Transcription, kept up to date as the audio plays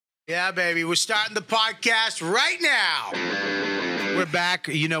Yeah, baby. We're starting the podcast right now. We're back.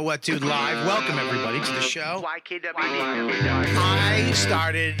 You know what, dude? Live. Welcome, everybody, to the show. I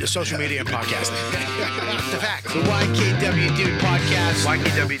started social media and podcasting. The fact. The YKW Dude podcast.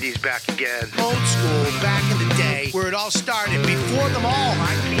 YKWD's back again. Old school, back in the day, where it all started, before them all.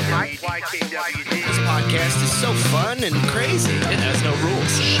 YKWD. This podcast is so fun and crazy. It has no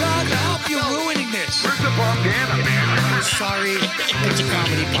rules. Shut up. You're ruining this. Where's the bandana, man? Sorry. It's a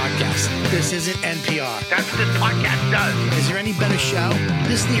comedy podcast. This isn't NPR. That's what this podcast does. Is there any better show?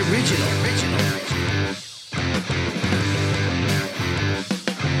 This is the original.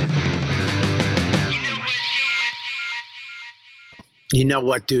 You know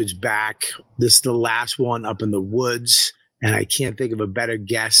what, dude's back. This is the last one up in the woods, and I can't think of a better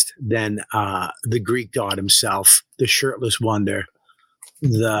guest than the Greek god himself, the shirtless wonder,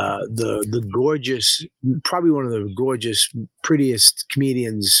 the gorgeous, probably one of the gorgeous, prettiest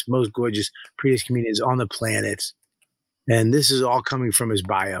comedians, most gorgeous, prettiest comedians on the planet. And this is all coming from his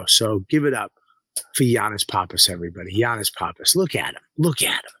bio. So give it up for Yannis Pappas, everybody. Yannis Pappas. Look at him. Look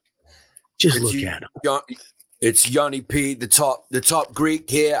at him. Just look at him. It's Yanni P, the top Greek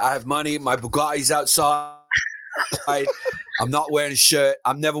here. I have money. My Bugatti's outside. I'm not wearing a shirt.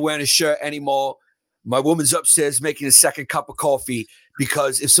 I'm never wearing a shirt anymore. My woman's upstairs making a second cup of coffee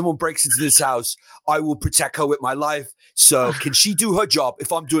because if someone breaks into this house, I will protect her with my life. So can she do her job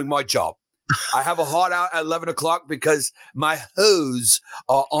if I'm doing my job? I have a heart out at 11 o'clock because my hose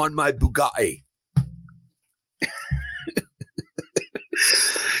are on my Bugatti.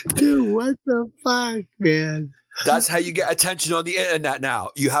 Dude, what the fuck, man? That's how you get attention on the internet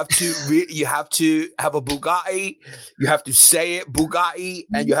now. You have to have a Bugatti. You have to say it, Bugatti,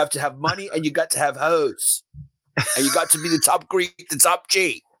 and you have to have money, and you got to have hose. And you got to be the top Greek, the top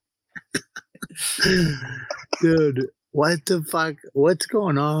G. Dude, what the fuck? What's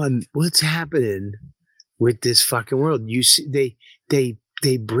going on? What's happening with this fucking world? You see,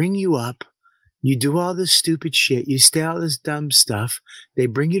 they bring you up. You do all this stupid shit. You say all this dumb stuff. They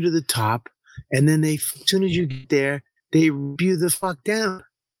bring you to the top, and then as soon as you get there, they rip you the fuck down.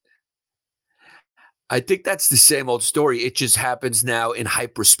 I think that's the same old story. It just happens now in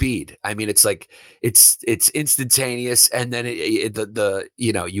hyper speed. I mean, it's like it's instantaneous, and then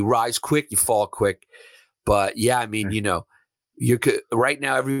you rise quick, you fall quick. But yeah, I mean, right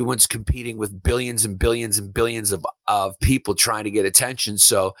now everyone's competing with billions and billions and billions of people trying to get attention.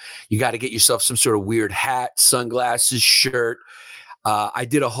 So you got to get yourself some sort of weird hat, sunglasses, shirt. I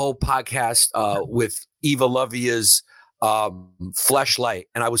did a whole podcast with Eva Lovia's fleshlight,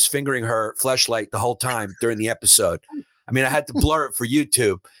 and I was fingering her fleshlight the whole time during the episode. I mean, I had to blur it for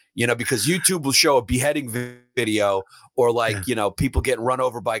YouTube, because YouTube will show a beheading video or people getting run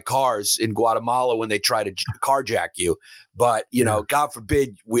over by cars in Guatemala when they try to carjack you. But, God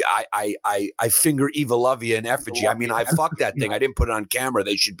forbid I finger Eva Lovia in effigy. I mean, I fucked that thing. I didn't put it on camera.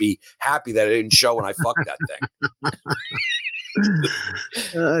 They should be happy that I didn't show when I fucked that thing.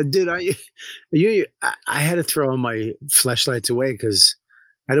 Dude, I had to throw my fleshlights away because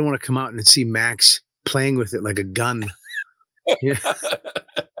I didn't want to come out and see Max playing with it like a gun. Yeah.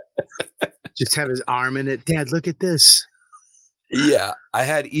 Just have his arm in it. Dad, look at this. Yeah, I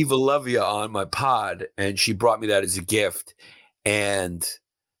had Eva Lovia on my pod, and she brought me that as a gift. And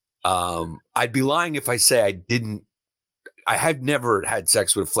I'd be lying if I say I didn't. I had never had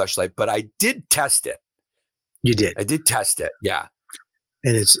sex with a fleshlight, but I did test it. You did. I did test it. Yeah,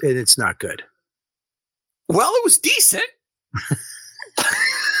 and it's not good. Well, it was decent.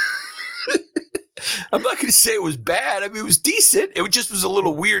 I'm not going to say it was bad. I mean, it was decent. It just was a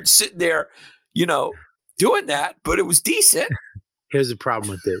little weird sitting there, doing that, but it was decent. Here's the problem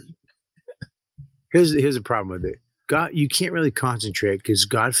with it. Here's the problem with it. God, you can't really concentrate because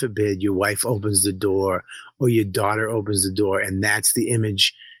God forbid your wife opens the door or your daughter opens the door, and that's the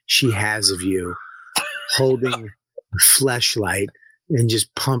image she has of you holding a fleshlight and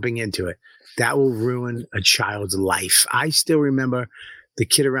just pumping into it. That will ruin a child's life. I still remember the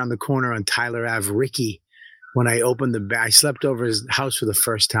kid around the corner on Tyler Ave, Ricky, when I opened I slept over his house for the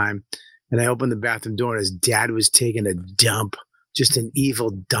first time, and I opened the bathroom door, and his dad was taking a dump, just an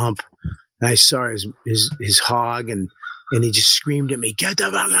evil dump. And I saw his hog, and he just screamed at me, "Get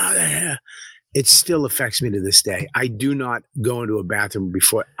the fuck out of here!" It still affects me to this day. I do not go into a bathroom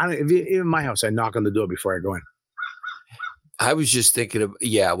before. Even my house, I knock on the door before I go in. I was just thinking of,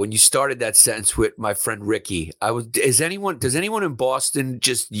 when you started that sentence with my friend Ricky, does anyone in Boston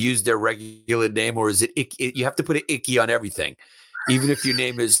just use their regular name, or is it you have to put an icky on everything? Even if your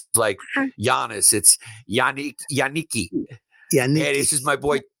name is like Yannis, it's Yanniki. Yannick. Hey, this is my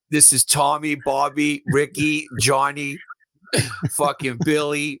boy. This is Tommy, Bobby, Ricky, Johnny. fucking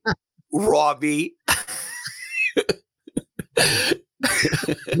Billy, Robbie.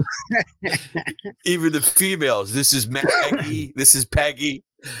 Even the females. This is Maggie. This is Peggy.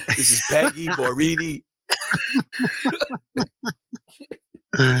 This is Peggy Morini.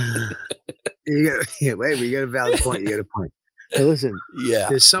 Wait, you got a valid point. You got a point. Hey, listen,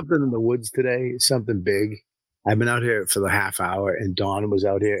 there's something in the woods today, something big. I've been out here for the half hour, and Dawn was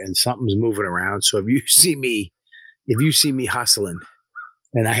out here, and something's moving around. So if you see me hustling,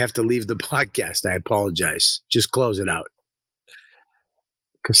 and I have to leave the podcast, I apologize. Just close it out.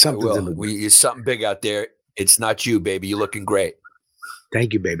 Because something's in the woods. There's something big out there. It's not you, baby. You're looking great.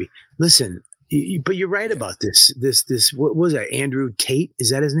 Thank you, baby. Listen, but you're right about this. What was that? Andrew Tate?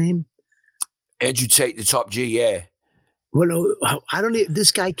 Is that his name? Andrew Tate, the top G, yeah. Well, no, I don't.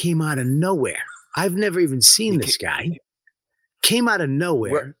 This guy came out of nowhere. I've never even seen this guy. Came out of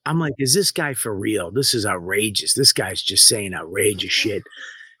nowhere. I'm like, is this guy for real? This is outrageous. This guy's just saying outrageous shit.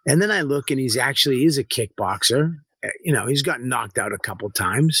 And then I look, and he's a kickboxer. You know, he's gotten knocked out a couple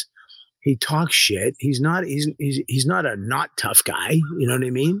times. He talks shit. He's not a not tough guy. You know what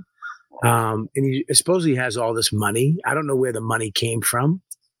I mean? And he supposedly has all this money. I don't know where the money came from.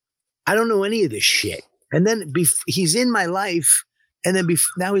 I don't know any of this shit. And then he's in my life, and then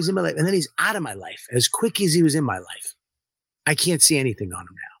now he's in my life, and then he's out of my life as quick as he was in my life. I can't see anything on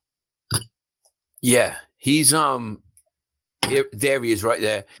him now. Yeah, he's there he is right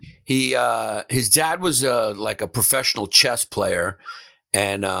there. His dad was like a professional chess player,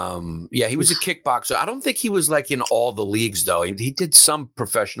 and he was a kickboxer. I don't think he was like in all the leagues though. He did some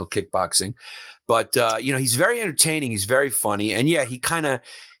professional kickboxing, but he's very entertaining. He's very funny, and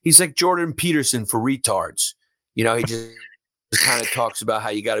he's like Jordan Peterson for retards. You know, he just kind of talks about how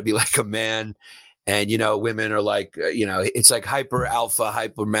you got to be like a man. And, women are like, it's like hyper alpha,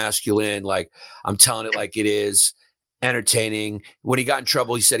 hyper masculine. Like, I'm telling it like it is. Entertaining. When he got in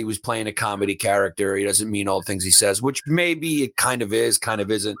trouble, he said he was playing a comedy character. He doesn't mean all the things he says, which maybe it kind of is, kind of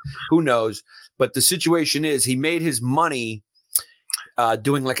isn't. Who knows? But the situation is he made his money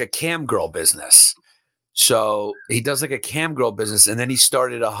doing like a cam girl business. So he does like a cam girl business. And then he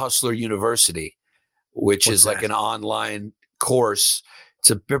started a Hustler University, which is like an online course.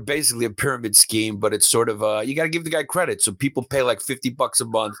 It's basically a pyramid scheme, but it's sort of you got to give the guy credit. So people pay like $50 a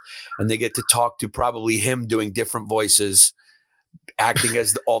month, and they get to talk to probably him doing different voices, acting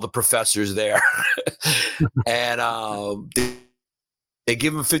as all the professors there, and they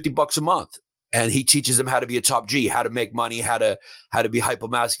give him $50 a month, and he teaches them how to be a top G, how to make money, how to be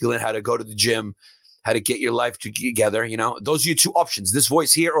hypermasculine, how to go to the gym, how to get your life together. Those are your two options: this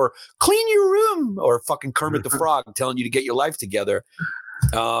voice here, or clean your room, or fucking Kermit the Frog telling you to get your life together.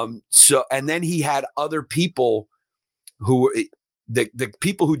 And then he had other people who the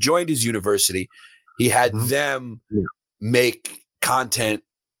people who joined his university, he had them make content,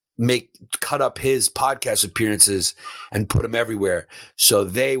 cut up his podcast appearances and put them everywhere. So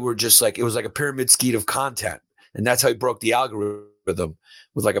they were just like, it was like a pyramid scheme of content. And that's how he broke the algorithm,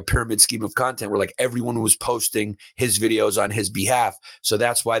 with like a pyramid scheme of content where like everyone was posting his videos on his behalf. So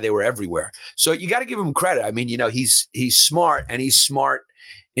that's why they were everywhere. So you got to give him credit. I mean, he's smart, and he's smart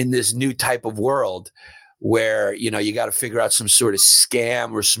in this new type of world where, you got to figure out some sort of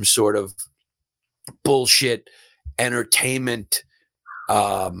scam or some sort of bullshit entertainment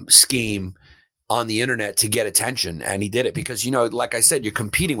scheme on the internet to get attention. And he did it because, like I said, you're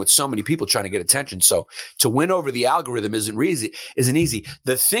competing with so many people trying to get attention. So to win over the algorithm isn't easy.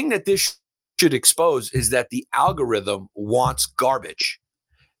 The thing that this should expose is that the algorithm wants garbage.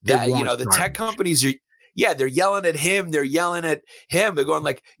 The tech companies are, they're yelling at him. They're yelling at him. They're going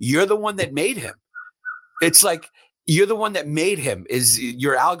like, you're the one that made him. It's like, you're the one that made him. Is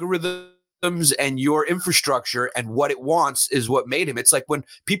your algorithm and your infrastructure and what it wants is what made him. It's like when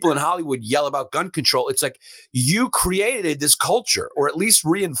people in Hollywood yell about gun control, it's like you created this culture, or at least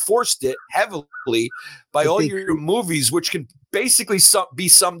reinforced it heavily by all your movies, which can basically be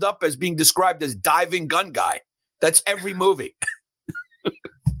summed up as being described as diving gun guy. That's every movie.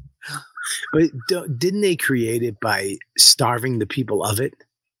 But didn't they create it by starving the people of it?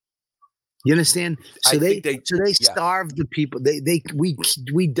 You understand? So they starve the people.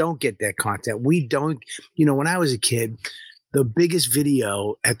 We don't get that content. We don't. When I was a kid, the biggest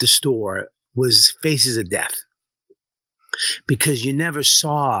video at the store was Faces of Death, because you never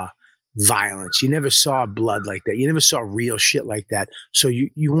saw violence, you never saw blood like that, you never saw real shit like that. So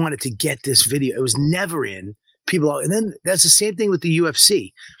you wanted to get this video. It was never in people. And then that's the same thing with the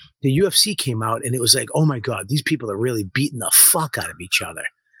UFC. The UFC came out, and it was like, oh my God, these people are really beating the fuck out of each other.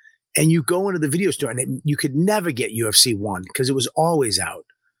 And you go into the video store, and you could never get UFC 1 because it was always out.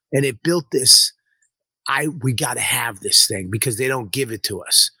 And it built this we got to have this thing because they don't give it to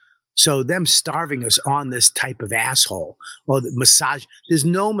us. So them starving us on this type of asshole or the there's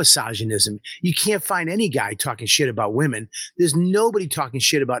no misogynism. You can't find any guy talking shit about women. There's nobody talking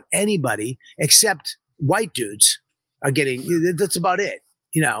shit about anybody except white dudes are getting, that's about it.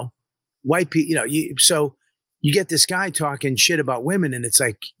 White people, so you get this guy talking shit about women and it's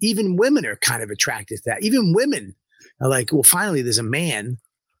like, even women are kind of attracted to that. Even women are like, well, finally there's a man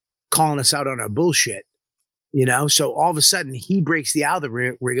calling us out on our bullshit. So all of a sudden he breaks the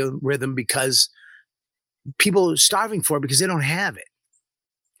algorithm because people are starving for it because they don't have it.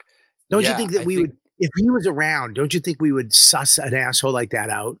 Don't you think that would, if he was around, don't you think we would suss an asshole like that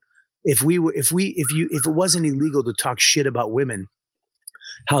out? If it wasn't illegal to talk shit about women,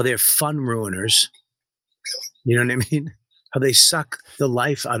 how they're fun ruiners, you know what I mean? How they suck the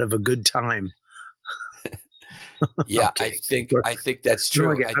life out of a good time. Yeah, Okay. I think that's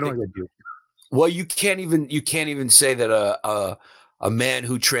true. I don't want to do. Well, you can't even say that a man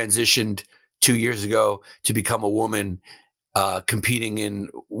who transitioned 2 years ago to become a woman competing in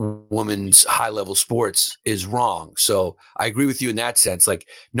women's high level sports is wrong. So I agree with you in that sense. Like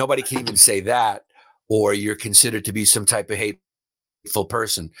nobody can even say that, or you're considered to be some type of hateful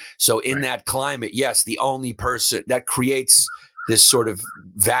person. So in that climate, yes, the only person that creates this sort of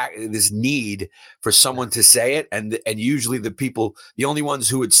this need for someone to say it, and usually the only ones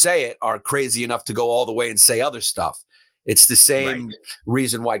who would say it are crazy enough to go all the way and say other stuff. It's the same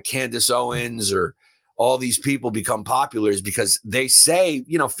reason why Candace Owens or all these people become popular is because they say,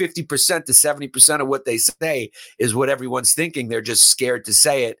 50% to 70% of what they say is what everyone's thinking. They're just scared to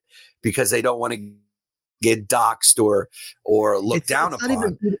say it because they don't want to get doxxed or looked down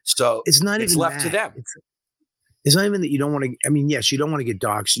upon. So it's left to them. It's not even that you don't want to. I mean, yes, you don't want to get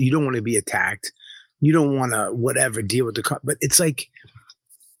doxxed. You don't want to be attacked. You don't want to whatever deal with but it's like,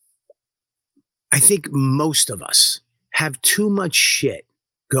 I think most of us have too much shit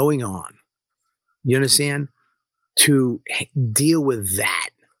going on. You understand? To deal with that.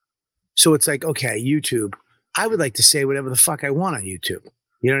 So it's like, okay, YouTube, I would like to say whatever the fuck I want on YouTube.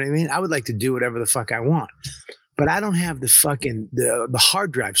 You know what I mean? I would like to do whatever the fuck I want, but I don't have the fucking, the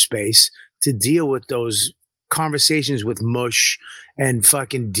hard drive space to deal with those conversations with mush and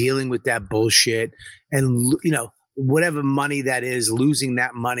fucking dealing with that bullshit and, whatever money that is, losing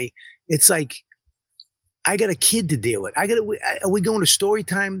that money. It's like, I got a kid to deal with. Are we going to story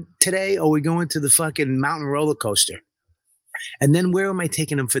time today? Or are we going to the fucking mountain roller coaster? And then where am I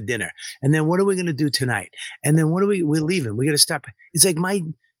taking them for dinner? And then what are we going to do tonight? And then we're leaving. We got to stop. It's like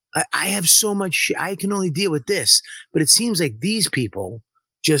I have so much shit. I can only deal with this, but it seems like these people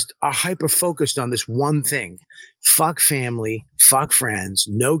just are hyper focused on this one thing. Fuck family, fuck friends,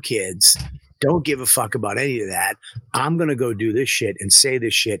 no kids. Don't give a fuck about any of that. I'm going to go do this shit and say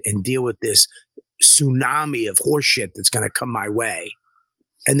this shit and deal with this tsunami of horse shit that's going to come my way.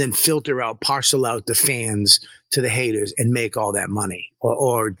 And then parcel out the fans to the haters and make all that money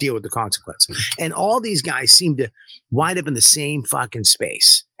or deal with the consequences. And all these guys seem to wind up in the same fucking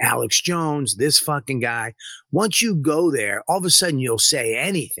space. Alex Jones, this fucking guy. Once you go there, all of a sudden you'll say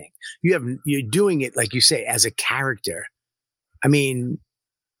anything. You're doing it, like you say, as a character. I mean,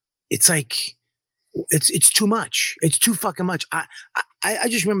 it's like, it's too much. It's too fucking much. I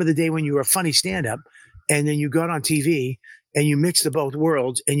just remember the day when you were a funny stand-up and then you got on TV and you mixed the both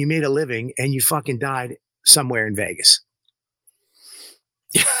worlds and you made a living and you fucking died somewhere in Vegas.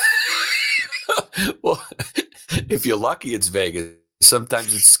 Well, if you're lucky, it's Vegas.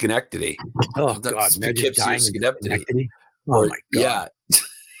 Sometimes it's Schenectady. Oh, God. Imagine dying in Schenectady. Oh, my God.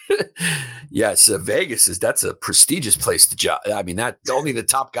 Yeah. Yes, Vegas that's a prestigious place to job. I mean, that only the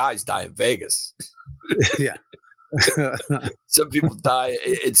top guys die in Vegas. Yeah. Some people die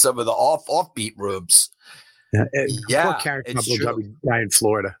in some of the offbeat rooms. Poor character couple probably die in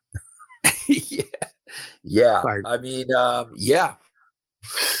Florida. Yeah. I mean, yeah.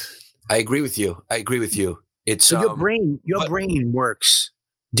 I agree with you. It's so your brain works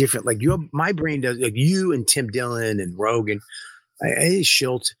different. Like my brain does. Like you and Tim Dillon and Rogan,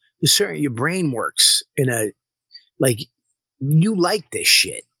 Schultz. Your brain works in a like. You like this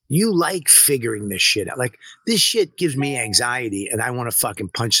shit. You like figuring this shit out. Like this shit gives me anxiety, and I want to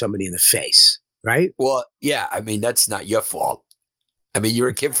fucking punch somebody in the face. Right? Well, yeah. I mean, that's not your fault. I mean, you're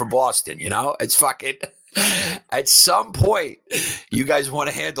a kid from Boston, It's fucking at some point you guys want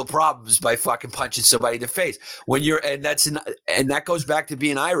to handle problems by fucking punching somebody in the face and that goes back to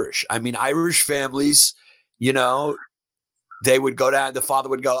being Irish. I mean, Irish families, they would go down. The father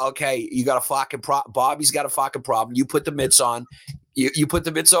would go, okay, you got a fucking Bobby's got a fucking problem. You put the mitts on. You put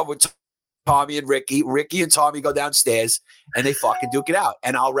the mitts on with Tommy and Ricky. Ricky and Tommy go downstairs and they fucking duke it out,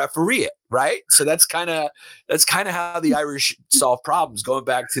 and I'll referee it, right? So that's kind of how the Irish solve problems, going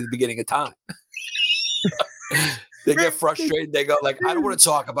back to the beginning of time. They get frustrated. They go like, I don't want to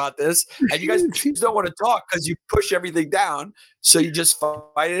talk about this. And you guys don't want to talk because you push everything down. So you just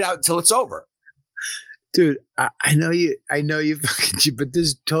fight it out until it's over. Dude, I know you fucking, but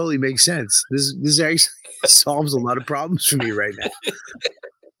this totally makes sense. This actually solves a lot of problems for me right now.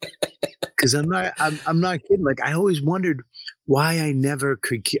 Because I'm not kidding. Like, I always wondered why I never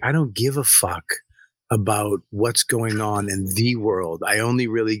could. I don't give a fuck about what's going on in the world. I only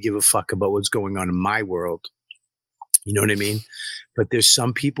really give a fuck about what's going on in my world. You know what I mean? But there's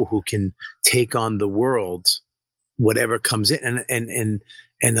some people who can take on the world, whatever comes in, and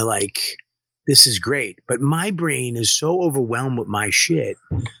they're like, this is great. But my brain is so overwhelmed with my shit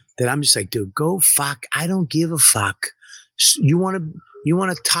that I'm just like, dude, go fuck. I don't give a fuck. You want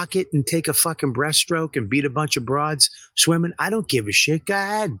to tuck it and take a fucking breaststroke and beat a bunch of broads swimming? I don't give a shit. Go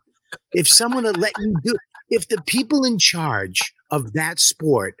ahead. If someone would let you do, if the people in charge of that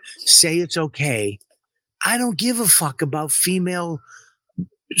sport say it's okay, I don't give a fuck about female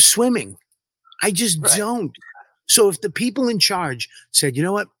swimming. I just don't. So if the people in charge said, you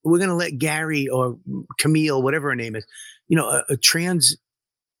know what, we're going to let Gary or Camille, whatever her name is, you know, a trans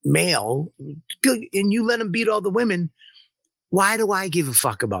male, and you let him beat all the women, why do I give a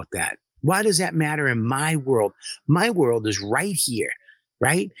fuck about that? Why does that matter in my world? My world is right here,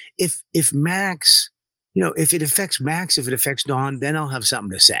 right? If Max, you know, if it affects Max, if it affects Dawn, then I'll have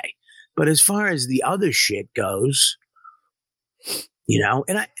something to say. But as far as the other shit goes, you know,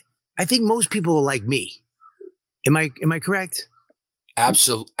 and I think most people are like me. Am I correct?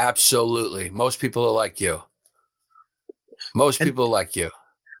 Absolutely. Most people are like you. Most people are like you.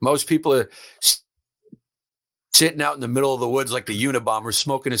 Most people are sitting out in the middle of the woods like the Unabomber,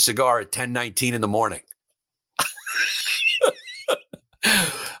 smoking a cigar at 10:19 in the morning.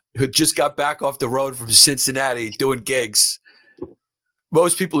 Who just got back off the road from Cincinnati doing gigs.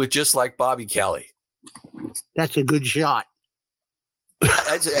 Most people are just like Bobby Kelly. That's a good shot.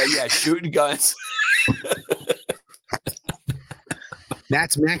 Yeah, shooting guns.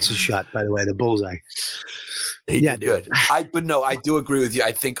 That's Max's shot, by the way, the bullseye. He did good. But no, I do agree with you.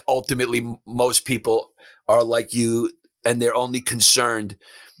 I think ultimately most people are like you, and they're only concerned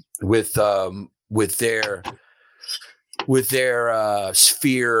with their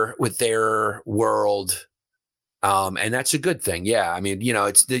sphere, with their world. And that's a good thing. Yeah. I mean, you know,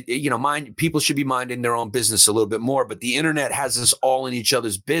 it's people should be minding their own business a little bit more, but the internet has us all in each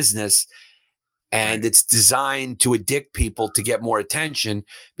other's business, and it's designed to addict people to get more attention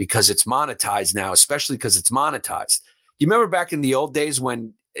because it's monetized now, especially because it's monetized. You remember back in the old days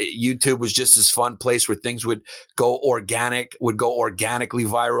when YouTube was just this fun place where things would go organically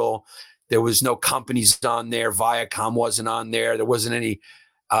viral. There was no companies on there. Viacom wasn't on there. There wasn't any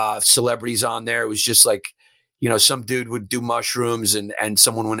celebrities on there. It was just like, you know, some dude would do mushrooms and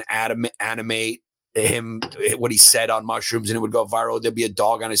someone would animate him, what he said on mushrooms, and it would go viral. There'd be a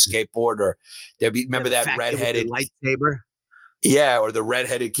dog on a skateboard, or remember that redheaded lightsaber? Yeah. Or the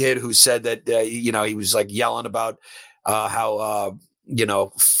redheaded kid who said that, you know, he was like yelling about how, you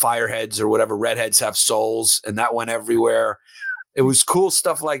know, fireheads or whatever, redheads have souls, and that went everywhere. It was cool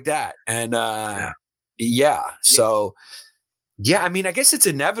stuff like that. And so yeah, I mean, I guess it's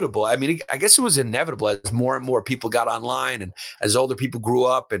inevitable. I mean, I guess it was inevitable as more and more people got online, and as older people grew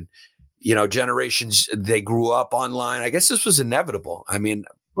up, and, you know, generations, they grew up online. I guess this was inevitable. I mean,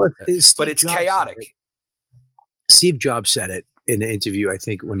 but it's chaotic. Steve Jobs said it in an interview, I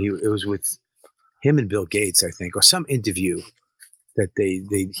think, when it was with him and Bill Gates, I think, or some interview that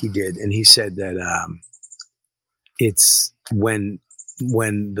he did. And he said that it's when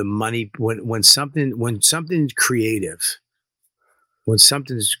the money, when something's creative,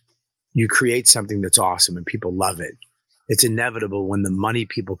 you create something that's awesome and people love it, it's inevitable when the money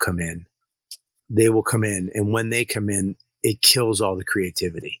people come in, they will come in. And when they come in, it kills all the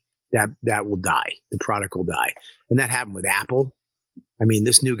creativity. That will die. The product will die. And that happened with Apple. I mean,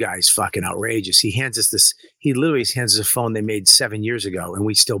 this new guy's fucking outrageous. He literally hands us a phone they made 7 years ago, and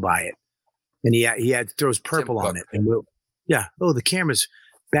we still buy it. And he throws purple on it. And the camera's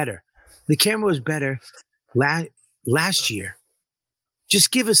better. The camera was better last year.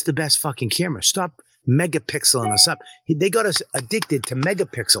 Just give us the best fucking camera. Stop megapixeling us up. They got us addicted to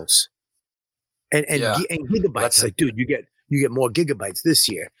megapixels and gigabytes. Like, dude, you get more gigabytes this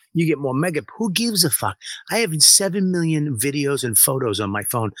year. You get more mega. Who gives a fuck? I have 7 million videos and photos on my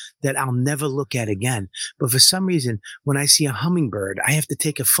phone that I'll never look at again. But for some reason, when I see a hummingbird, I have to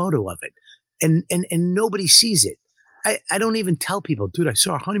take a photo of it, and nobody sees it. I don't even tell people, dude, I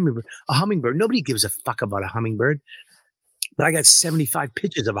saw a hummingbird. A hummingbird. Nobody gives a fuck about a hummingbird. But I got 75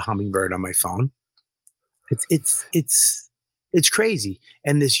 pictures of a hummingbird on my phone. It's crazy.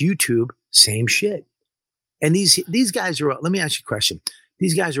 And this YouTube, same shit. And these guys are all, let me ask you a question.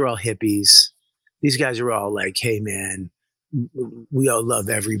 These guys are all hippies. These guys are all like, hey man, we all love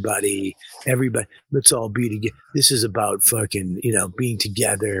everybody. Everybody, let's all be together. This is about fucking, being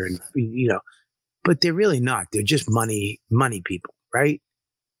together and but they're really not. They're just money people, right?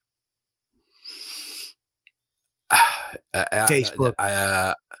 Facebook,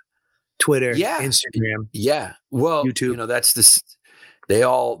 Twitter, Instagram, well, YouTube. That's this. They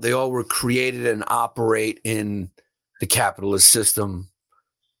all were created and operate in the capitalist system,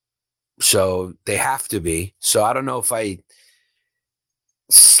 so they have to be. So I don't know if I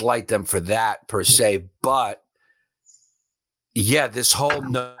slight them for that per se, but yeah, this whole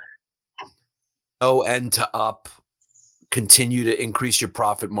no end to up, continue to increase your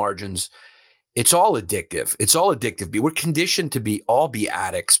profit margins. It's all addictive. It's all addictive. We're conditioned to be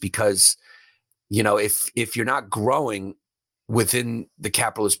addicts because, if you're not growing within the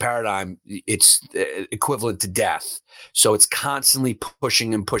capitalist paradigm, it's equivalent to death. So it's constantly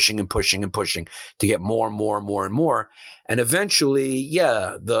pushing and pushing and pushing and pushing to get more and more and more and more. And eventually,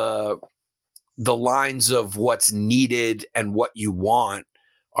 the lines of what's needed and what you want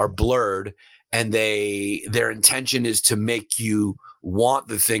are blurred. And their intention is to make you want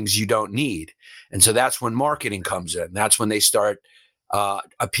the things you don't need. And so that's when marketing comes in. That's when they start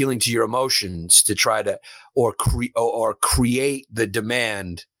appealing to your emotions to try to or create the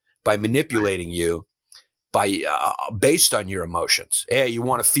demand by manipulating you based on your emotions. Hey, you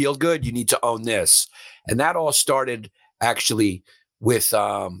want to feel good? You need to own this. And that all started actually with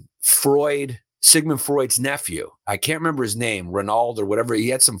Sigmund Freud's nephew. I can't remember his name, Ronald or whatever. He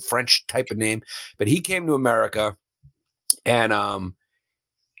had some French type of name, but he came to America and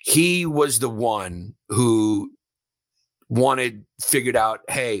he was the one who figured out,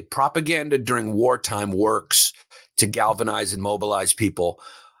 hey, propaganda during wartime works to galvanize and mobilize people.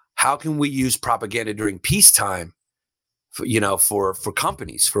 How can we use propaganda during peacetime for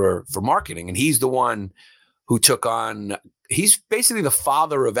companies, for marketing? And he's the one who took on, he's basically the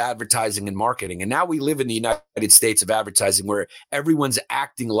father of advertising and marketing. And now we live in the United States of advertising where everyone's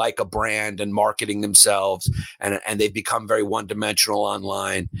acting like a brand and marketing themselves. And they've become very one-dimensional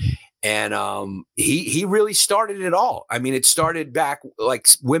online. And he really started it all. I mean, it started back like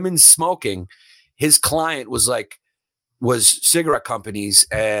women smoking. His client was cigarette companies.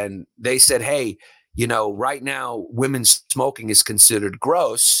 And they said, hey, right now women smoking is considered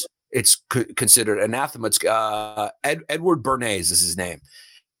gross. It's considered anathema. It's Edward Bernays is his name,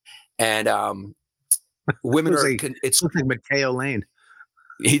 and women are. It's like Mateo Lane.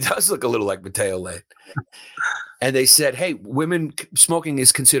 He does look a little like Mateo Lane. And they said, "Hey, women smoking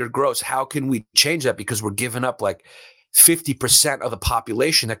is considered gross. How can we change that? Because we're giving up like 50% of the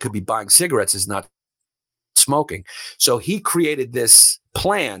population that could be buying cigarettes is not smoking." So he created this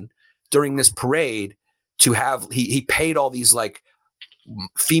plan during this parade to have. He paid all these like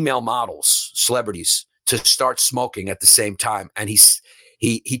female models, celebrities, to start smoking at the same time, and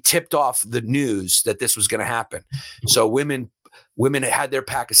he tipped off the news that this was going to happen. So women had their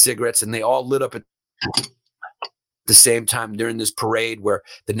pack of cigarettes, and they all lit up at the same time during this parade where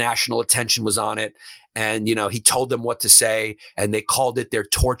the national attention was on it. And he told them what to say, and they called it their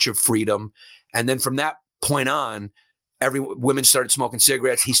torch of freedom. And then from that point on, women started smoking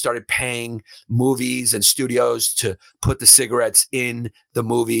cigarettes. He started paying movies and studios to put the cigarettes in the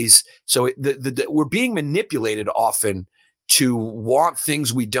movies. So we're being manipulated often to want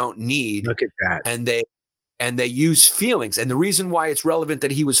things we don't need. Look at that. And they use feelings. And the reason why it's relevant that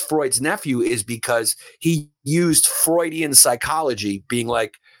he was Freud's nephew is because he used Freudian psychology, being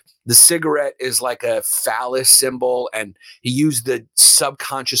like, the cigarette is like a phallus symbol, and he used the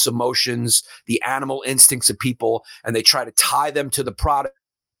subconscious emotions, the animal instincts of people, and they try to tie them to the product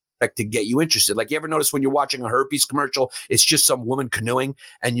to get you interested. Like, you ever notice when you're watching a herpes commercial, it's just some woman canoeing,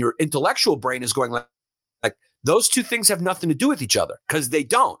 and your intellectual brain is going like those two things have nothing to do with each other, because they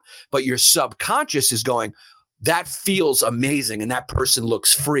don't. But your subconscious is going, that feels amazing, and that person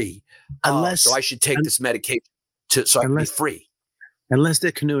looks free. So I should take this medication so I can be free. Unless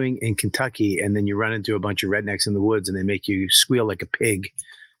they're canoeing in Kentucky and then you run into a bunch of rednecks in the woods and they make you squeal like a pig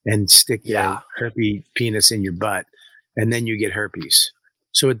and stick their herpes penis in your butt, and then you get herpes.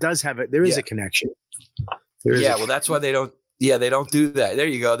 So it does have there is a connection. Well, that's why they don't. Yeah, they don't do that. There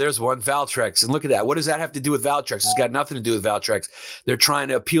you go. There's one, Valtrex. And look at that. What does that have to do with Valtrex? It's got nothing to do with Valtrex. They're trying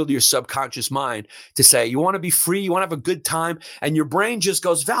to appeal to your subconscious mind to say, you want to be free, you want to have a good time, and your brain just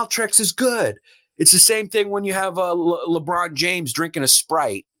goes, Valtrex is good. It's the same thing when you have LeBron James drinking a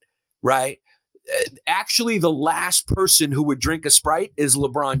Sprite, right? Actually, the last person who would drink a Sprite is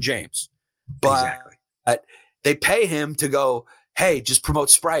LeBron James. But Exactly. They pay him to go, hey, just promote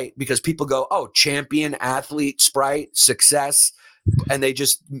Sprite, because people go, oh, champion, athlete, Sprite, success. And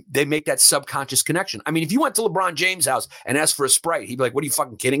they make that subconscious connection. I mean, if you went to LeBron James' house and asked for a Sprite, he'd be like, what are you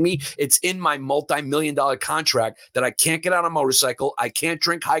fucking kidding me? It's in my multi-million-dollar contract that I can't get on a motorcycle. I can't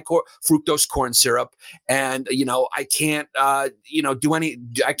drink fructose corn syrup. And, I can't, I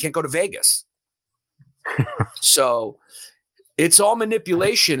can't go to Vegas. So it's all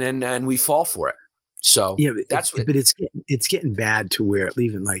manipulation, and we fall for it. So yeah, but it's getting bad to where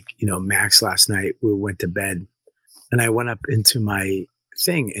even Max last night, we went to bed and I went up into my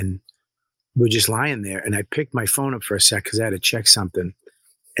thing and we're just lying there. And I picked my phone up for a sec because I had to check something.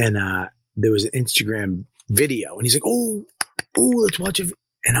 And there was an Instagram video and he's like, oh, let's watch it.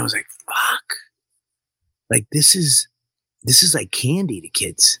 And I was like, fuck. Like, this is like candy to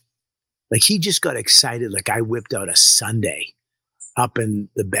kids. Like, he just got excited. Like, I whipped out a sundae up in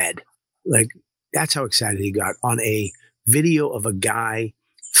the bed. Like, that's how excited he got on a video of a guy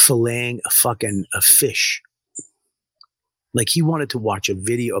filleting a fish. Like, he wanted to watch a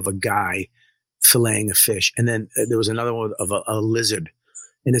video of a guy filleting a fish. And then there was another one of a lizard.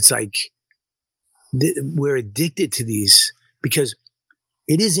 And it's like, we're addicted to these because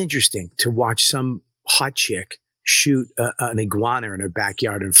it is interesting to watch some hot chick shoot an iguana in her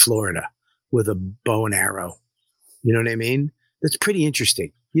backyard in Florida with a bow and arrow. You know what I mean? That's pretty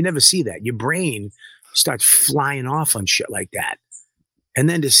interesting. You never see that. Your brain starts flying off on shit like that. And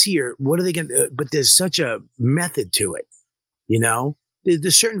then to see her, what are they going to, but there's such a method to it.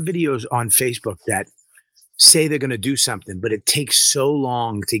 There's certain videos on Facebook that say they're going to do something, but it takes so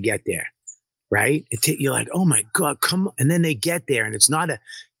long to get there, right? You're like, oh my God, come on. And then they get there and it's not a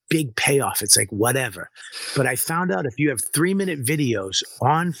big payoff. It's like, whatever. But I found out if you have 3-minute videos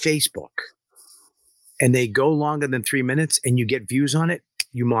on Facebook and they go longer than 3 minutes and you get views on it,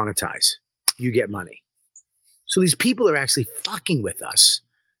 you monetize, you get money. So these people are actually fucking with us,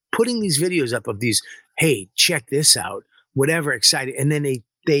 putting these videos up of these, hey, check this out, whatever, exciting. And then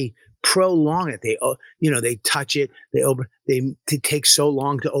they prolong it. They touch it, it takes so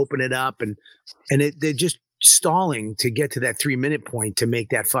long to open it up and they're just stalling to get to that 3-minute point to make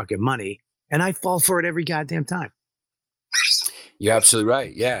that fucking money. And I fall for it every goddamn time. You're absolutely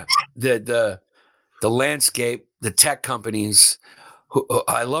right. Yeah. The landscape, the tech companies,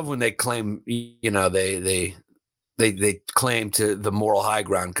 I love when they claim, they claim to the moral high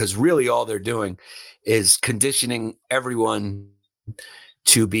ground, because really all they're doing is conditioning everyone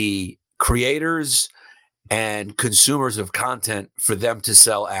to be creators and consumers of content for them to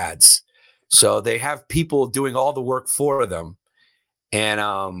sell ads. So they have people doing all the work for them. And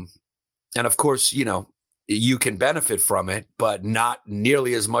of course, you can benefit from it, but not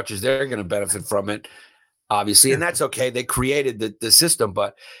nearly as much as they're going to benefit from it, obviously. And that's okay. They created the system,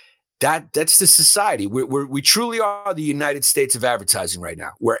 but that's the society. We truly are the United States of advertising right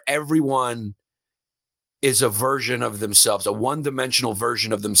now, where everyone is a version of themselves, a one-dimensional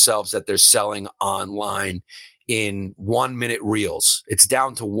version of themselves that they're selling online in 1-minute reels. It's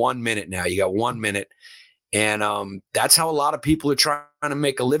down to 1 minute now. You got 1 minute. And that's how a lot of people are trying to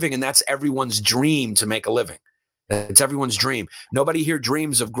make a living. And that's everyone's dream, to make a living. It's everyone's dream. Nobody here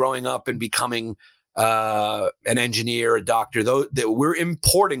dreams of growing up and becoming an engineer, a doctor. We're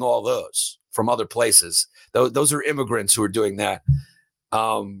importing all those from other places. Those are immigrants who are doing that.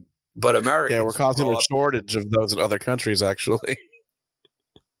 But Americans, we're causing a shortage of those in other countries, actually.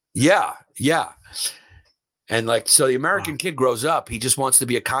 Yeah. And so the American kid grows up. He just wants to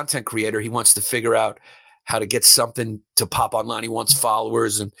be a content creator. He wants to figure out how to get something to pop online. He wants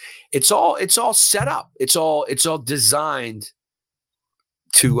followers, and it's all set up. It's all designed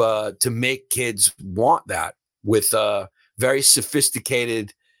to make kids want that with very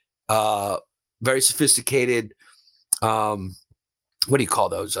sophisticated. What do you call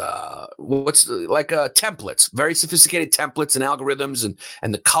those? Templates, very sophisticated templates and algorithms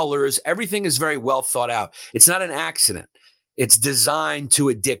and the colors. Everything is very well thought out. It's not an accident. It's designed to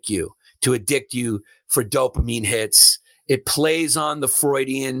addict you for dopamine hits. It plays on the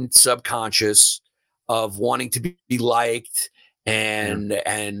Freudian subconscious of wanting to be liked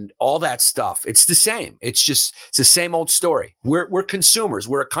and all that stuff. It's the same. It's the same old story. We're consumers.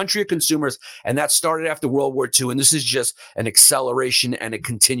 We're a country of consumers, and that started after World War II. And this is just an acceleration and a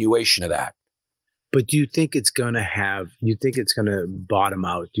continuation of that. But do you think it's going to bottom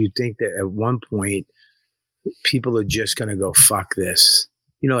out? Do you think that at one point people are just going to go, fuck this?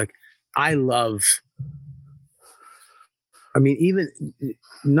 Like, I love I mean,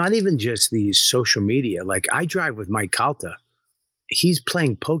 not even just the social media. Like I drive with Mike Calta. He's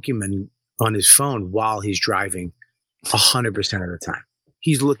playing Pokemon on his phone while he's driving 100% of the time.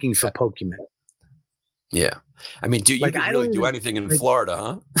 He's looking for Pokemon. Yeah. I mean, you Like, can I really don't do even- anything in like- Florida,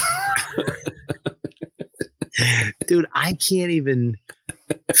 huh? Dude, I can't even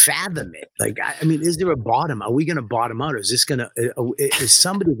fathom it. Like, I mean, is there a bottom? Are we going to bottom out? Or is this going to, is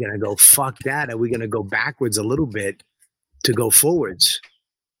somebody going to go, fuck that? Are we going to go backwards a little bit to go forwards?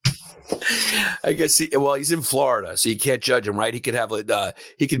 I guess he's in Florida, so you can't judge him, right? He could have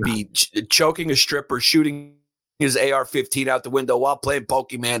he could be choking a stripper, shooting his AR-15 out the window while playing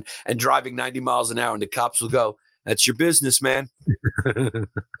Pokemon and driving 90 miles an hour, and the cops will go, "That's your business, man."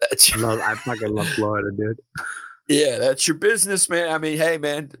 I fucking love Florida, dude. Yeah, that's your business, man. I mean, hey,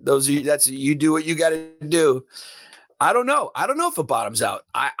 man, you do what you got to do. I don't know. I don't know if it bottoms out.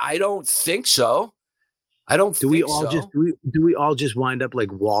 I don't think so. I don't. Do we all just wind up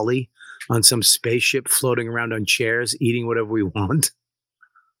like Wall-E on some spaceship floating around on chairs, eating whatever we want?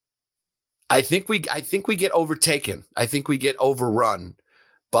 I think we get overtaken. I think we get overrun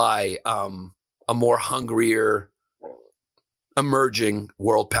by a more hungrier emerging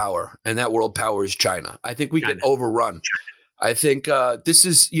world power, and that world power is China. I think we get overrun. I think this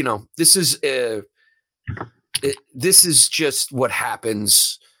is just what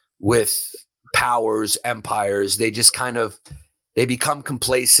happens with powers, empires. They just they become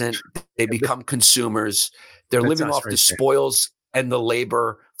complacent. They become consumers. They're living off the spoils and the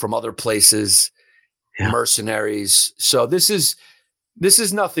labor from other places, mercenaries. So this is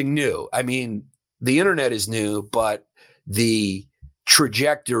nothing new. I mean, the internet is new, but the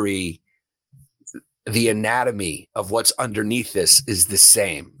trajectory, the anatomy of what's underneath this is the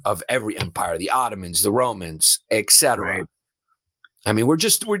same of every empire, the Ottomans, the Romans, etc. Right. I mean,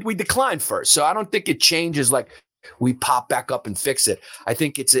 we declined first. So I don't think it changes like we pop back up and fix it. I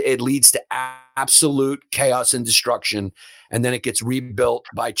think it leads to absolute chaos and destruction, and then it gets rebuilt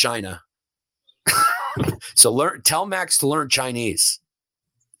by China. So tell Max to learn Chinese.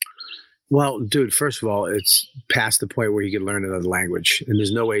 Well, dude, first of all, it's past the point where you can learn another language, and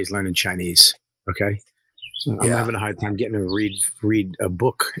there's no way he's learning Chinese. Okay, so I'm having a hard time getting him to read a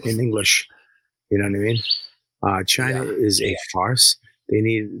book in English. You know what I mean? China is a farce. They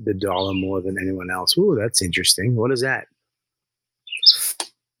need the dollar more than anyone else. Ooh, that's interesting. What is that?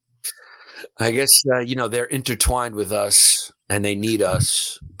 I guess they're intertwined with us, and they need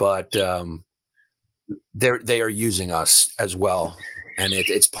us, but they are using us as well. And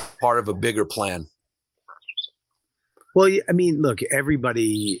it's part of a bigger plan. Well, I mean, look,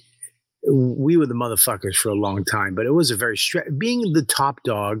 everybody, we were the motherfuckers for a long time, but it was a very being the top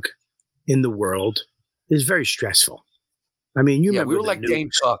dog in the world is very stressful. I mean, you remember we were like Dane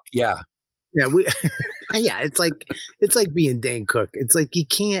Cook. Yeah. It's like being Dane Cook. It's like you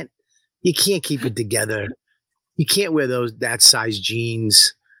can't keep it together. You can't wear that size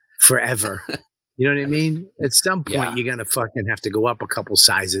jeans forever. You know what I mean? At some point, you're going to fucking have to go up a couple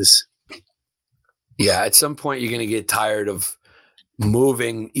sizes. Yeah, at some point, you're going to get tired of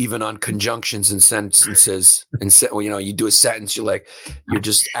moving even on conjunctions and sentences. And you do a sentence, you're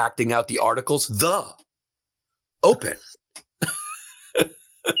just acting out the articles. The open.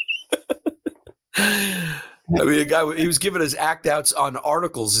 I mean, the guy, he was giving us act outs on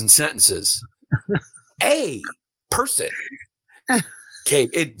articles and sentences. A person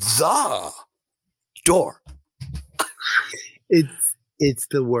came in the door. It's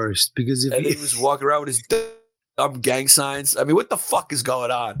the worst because if he was walking around with his dumb gang signs. I mean, what the fuck is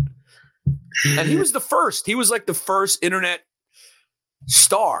going on? And he was the first. He was like the first internet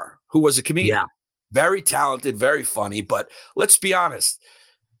star who was a comedian. Yeah. Very talented, very funny. But let's be honest.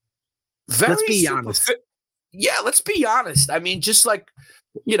 Let's be honest. Yeah, let's be honest. I mean, just like,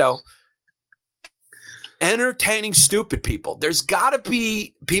 entertaining stupid people. There's got to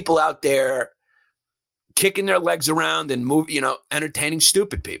be people out there kicking their legs around and entertaining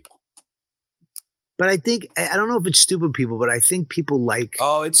stupid people. But I don't know if it's stupid people, but I think people like.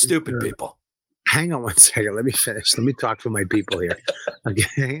 Oh, it's stupid people. Hang on one second. Let me finish. Let me talk for my people here.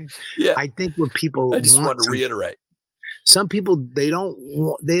 Okay. Yeah. I think what people. I just want to reiterate. Some people they don't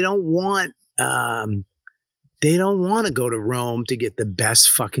want to go to Rome to get the best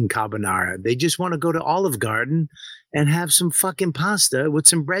fucking carbonara. They just want to go to Olive Garden and have some fucking pasta with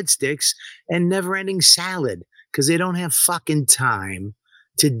some breadsticks and never-ending salad because they don't have fucking time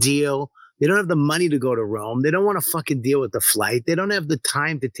to deal. They don't have the money to go to Rome. They don't want to fucking deal with the flight. They don't have the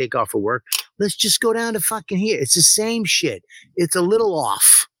time to take off of work. Let's just go down to fucking here. It's the same shit. It's a little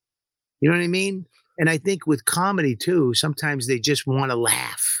off. You know what I mean? And I think with comedy too, sometimes they just want to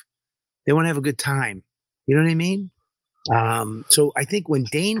laugh. They want to have a good time. You know what I mean? So I think when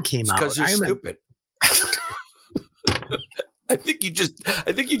Dane came out, Because you're I remember, stupid. I think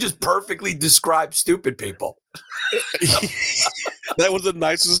you just perfectly described stupid people. That was the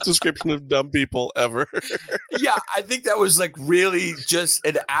nicest description of dumb people ever. Yeah, I think that was like really just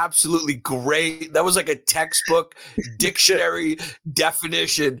an absolutely great. That was like a textbook dictionary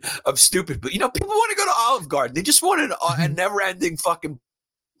definition of stupid. But people want to go to Olive Garden. They just want a never-ending fucking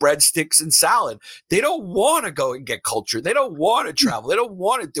breadsticks and salad. They don't want to go and get culture. They don't want to travel. They don't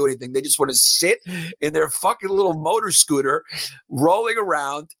want to do anything. They just want to sit in their fucking little motor scooter, rolling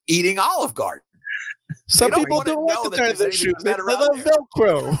around, eating Olive Garden. Some people don't like the kind of shoes. They love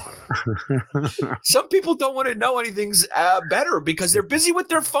Velcro. Some people don't want to know anything's better because they're busy with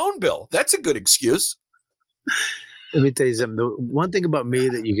their phone bill. That's a good excuse. let me tell you something. The one thing about me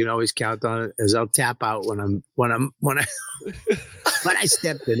that you can always count on is I'll tap out when I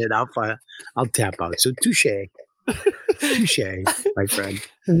stepped in it. I'll tap out. So touche, my friend.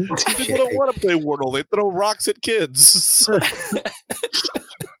 People don't want to play Wordle. They throw rocks at kids.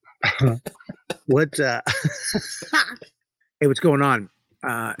 What? Hey, what's going on?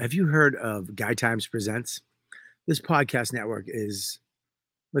 Have you heard of Guy Times Presents? This podcast network is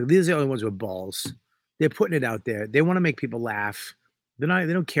look. These are the only ones with balls. They're putting it out there. They want to make people laugh. They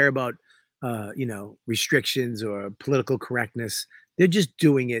don't care about restrictions or political correctness. They're just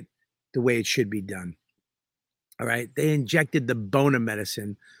doing it the way it should be done. All right. They injected the boner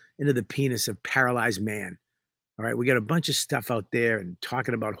medicine into the penis of paralyzed man. All right. We got a bunch of stuff out there and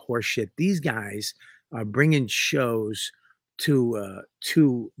talking about horse shit. These guys are bringing shows to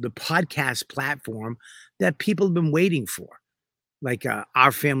the podcast platform that people have been waiting for, like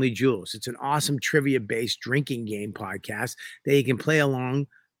Our Family Jewels. It's an awesome trivia-based drinking game podcast that you can play along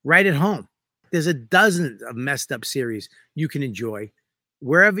right at home. There's a dozen of messed up series you can enjoy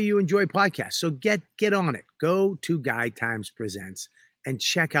wherever you enjoy podcasts. So get on it. Go to Guy Times Presents and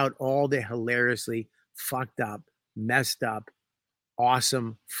check out all the hilariously fucked up, messed up,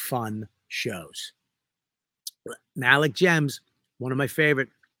 awesome, fun shows. Malik Gems, one of my favorite.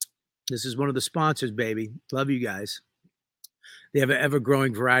 This is one of the sponsors, baby. Love you guys. They have an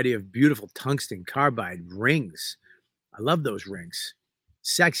ever-growing variety of beautiful tungsten carbide rings. I love those rings.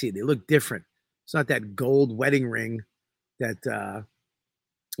 Sexy. They look different. It's not that gold wedding ring that,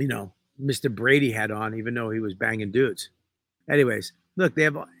 Mr. Brady had on, even though he was banging dudes. Anyways, look, they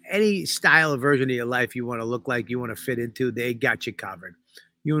have any style or version of your life you want to look like, you want to fit into, they got you covered.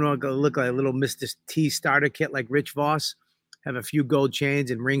 You want to look like a little Mr. T starter kit like Rich Voss, have a few gold chains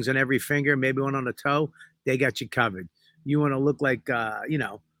and rings on every finger, maybe one on the toe, they got you covered. You want to look like,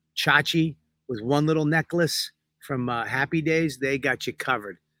 Chachi with one little necklace from Happy Days, they got you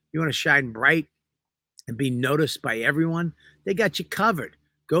covered. You want to shine bright and be noticed by everyone, they got you covered.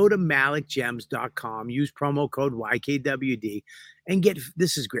 Go to malicgems.com, use promo code YKWD, and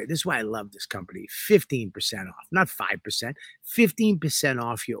this is great. This is why I love this company. 15% off, not 5%, 15%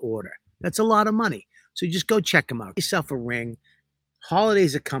 off your order. That's a lot of money. So just go check them out. Get yourself a ring.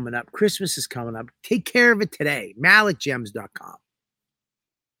 Holidays are coming up. Christmas is coming up. Take care of it today. malicgems.com.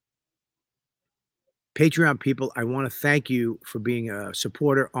 Patreon people, I want to thank you for being a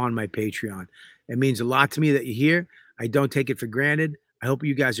supporter on my Patreon. It means a lot to me that you're here. I don't take it for granted. I hope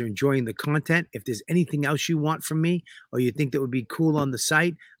you guys are enjoying the content. If there's anything else you want from me or you think that would be cool on the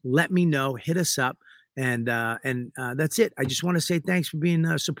site, let me know. Hit us up. And that's it. I just want to say thanks for being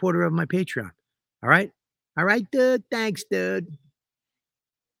a supporter of my Patreon. All right? All right, dude. Thanks, dude.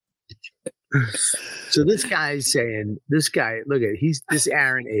 So this guy is saying, look at this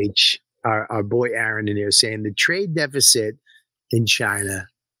Aaron H., our boy Aaron in here saying the trade deficit in China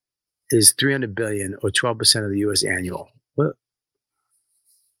is $300 billion or 12% of the U.S. annual.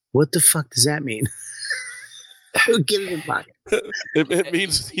 What the fuck does that mean? Give him a pocket. It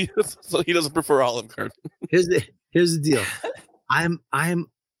means he doesn't prefer Olive Garden. Here's the deal.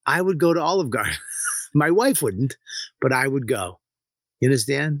 I would go to Olive Garden. My wife wouldn't, but I would go. You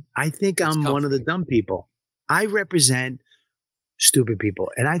understand? I think I'm one of the dumb people. I represent stupid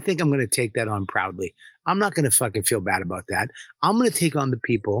people, and I think I'm going to take that on proudly. I'm not going to fucking feel bad about that. I'm going to take on the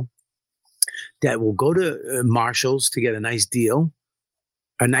people that will go to Marshall's to get a nice deal.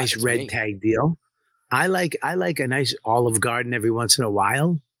 A nice red tag deal. I like a nice Olive Garden every once in a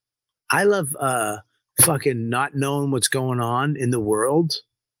while. I love fucking not knowing what's going on in the world.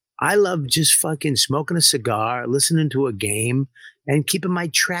 I love just fucking smoking a cigar, listening to a game, and keeping my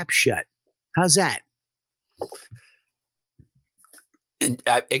trap shut. How's that? And,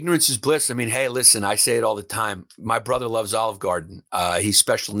 ignorance is bliss. I mean, hey, listen, I say it all the time. My brother loves Olive Garden. He's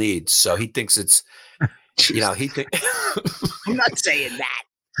special needs, so he thinks it's, I'm not saying that.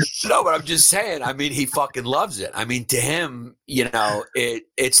 No, but I'm just saying. I mean, he fucking loves it. I mean, to him,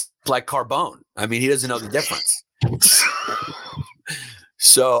 it's like Carbone. I mean, he doesn't know the difference.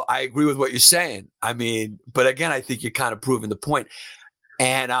 So I agree with what you're saying. I mean, but again, I think you're kind of proving the point.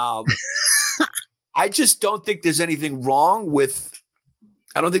 And I just don't think there's anything wrong with.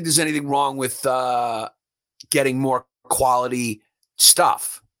 I don't think there's anything wrong with getting more quality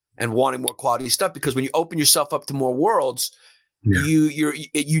stuff and wanting more quality stuff, because when you open yourself up to more worlds,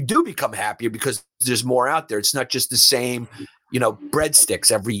 you do become happier because there's more out there. It's not just the same,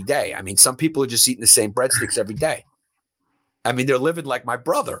 breadsticks every day. I mean, some people are just eating the same breadsticks every day. I mean, they're living like my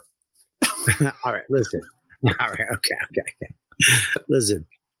brother. All right, listen. All right, okay. Listen,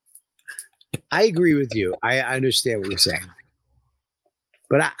 I agree with you. I understand what you're saying.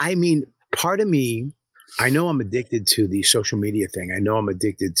 But I mean, part of me, I know I'm addicted to the social media thing. I know I'm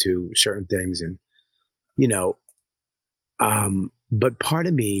addicted to certain things, and but part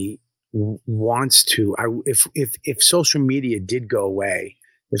of me wants to. If social media did go away,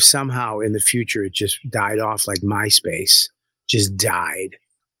 if somehow in the future it just died off, like MySpace just died,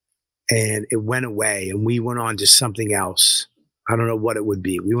 and it went away, and we went on to something else. I don't know what it would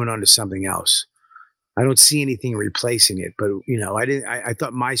be. We went on to something else. I don't see anything replacing it, but I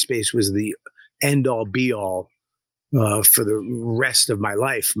thought MySpace was the end all be all for the rest of my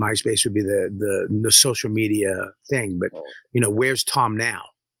life. MySpace would be the social media thing, but where's Tom now?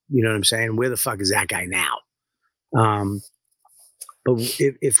 You know what I'm saying? Where the fuck is that guy now? But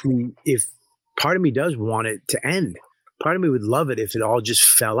if part of me does want it to end, part of me would love it if it all just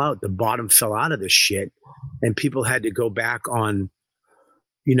fell out. The bottom fell out of this shit, and people had to go back on,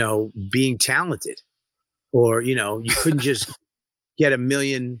 being talented. Or, you couldn't just get 1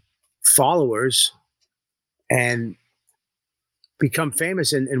 million followers and become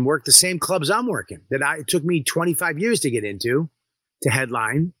famous and work the same clubs I'm working that it took me 25 years to get into, to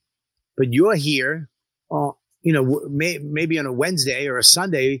headline. But you're here, maybe on a Wednesday or a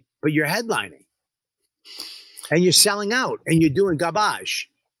Sunday, but you're headlining and you're selling out and you're doing garbage.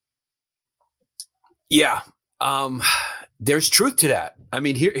 Yeah. There's truth to that. I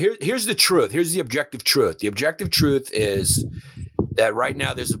mean, here's the truth. Here's the objective truth. The objective truth is that right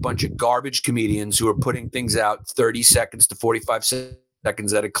now there's a bunch of garbage comedians who are putting things out 30 seconds to 45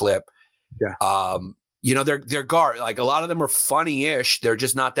 seconds at a clip. Yeah. They're like, a lot of them are funny-ish. They're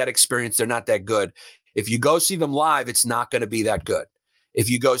just not that experienced. They're not that good. If you go see them live, it's not going to be that good. If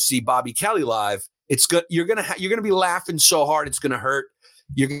you go see Bobby Kelly live, it's good. You're going to be laughing so hard it's going to hurt.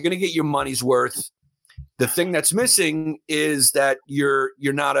 You're going to get your money's worth. The thing that's missing is that you're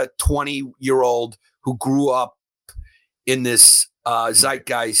not a 20-year-old who grew up in this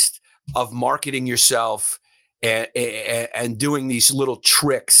zeitgeist of marketing yourself and doing these little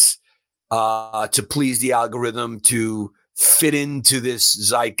tricks to please the algorithm, to fit into this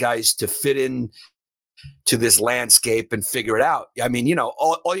zeitgeist, to fit in to this landscape and figure it out. I mean,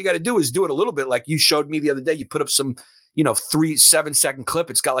 all you got to do is do it a little bit. Like you showed me the other day, you put up some 3 7-second clip.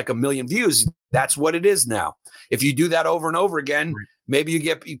 It's got like 1 million views. That's what it is now. If you do that over and over again, maybe you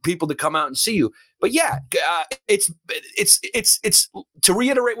get people to come out and see you. But yeah, it's to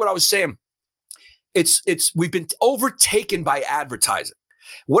reiterate what I was saying. We've been overtaken by advertising.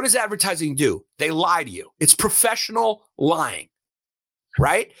 What does advertising do? They lie to you. It's professional lying,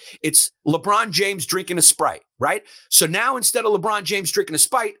 right? It's LeBron James drinking a Sprite, right? So now instead of LeBron James drinking a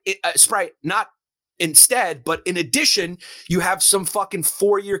Sprite, not instead, but in addition, you have some fucking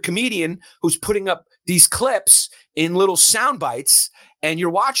 4-year comedian who's putting up these clips in little sound bites, and you're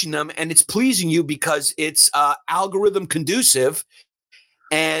watching them and it's pleasing you because it's algorithm conducive.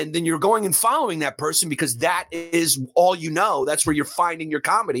 And then you're going and following that person because that is all you know. That's where you're finding your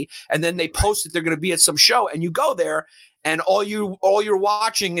comedy. And then they post that they're going to be at some show, and you go there, and all you're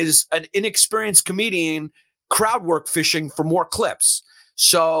watching is an inexperienced comedian crowd work fishing for more clips.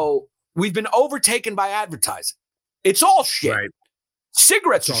 So we've been overtaken by advertising. It's all shit. Right.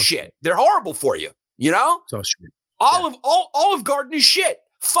 Cigarettes are shit. They're horrible for you. It's all shit. Olive Garden is shit.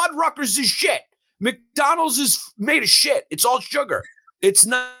 Fuddruckers is shit. McDonald's is made of shit. It's all sugar. It's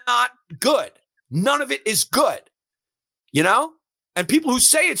not good. None of it is good. And people who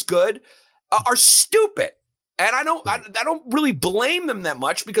say it's good are stupid. And I don't really blame them that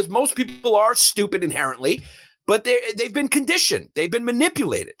much, because most people are stupid inherently, but they've been conditioned. They've been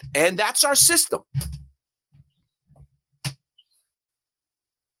manipulated. And that's our system.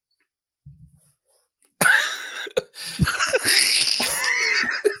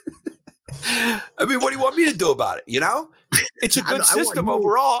 I mean, what do you want me to do about it? It's a good system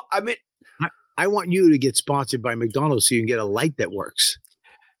overall. I mean, I want you to get sponsored by McDonald's so you can get a light that works.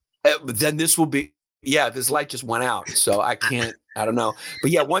 Then this will be Yeah, this light just went out, so I can't. I don't know,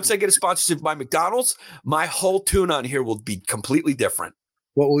 but yeah, once I get a sponsorship by McDonald's, my whole tune on here will be completely different.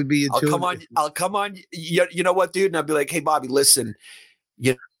 What would be your I'll tune? come on. I'll come on. You know what, dude? And I'll be like, hey, Bobby, listen.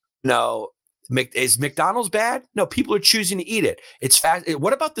 You know, is McDonald's bad? No, people are choosing to eat it. It's fast.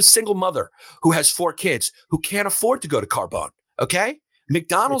 What about the single mother who has 4 kids who can't afford to go to Carbone? Okay,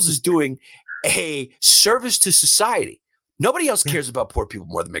 McDonald's is doing a service to society. Nobody else cares about poor people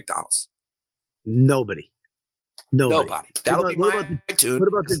more than McDonald's. Nobody. That'll be my tune. What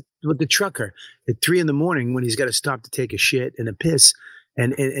about the trucker at 3 a.m. when he's got to stop to take a shit and a piss,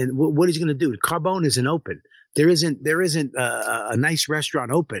 and what is he going to do? Carbone isn't open. There isn't a nice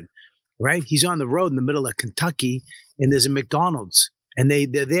restaurant open, right? He's on the road in the middle of Kentucky, and there's a McDonald's, and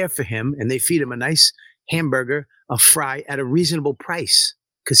they're there for him, and they feed him a nice hamburger, a fry at a reasonable price,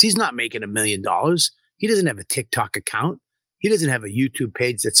 because he's not making $1 million. He doesn't have a TikTok account. He doesn't have a YouTube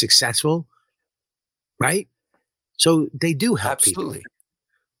page that's successful, right? So they do help. Absolutely. People.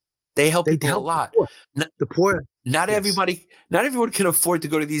 They help people a lot. The poor. Not everybody. Not everyone can afford to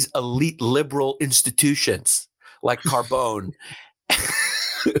go to these elite liberal institutions like Carbone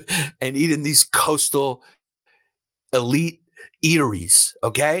and eat in these coastal elite eateries.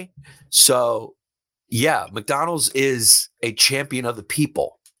 Okay, so yeah, McDonald's is a champion of the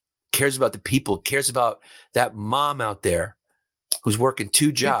people. Cares about the people. Cares about that mom out there who's working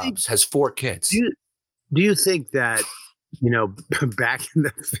 2 jobs, has 4 kids. Do you think that, back in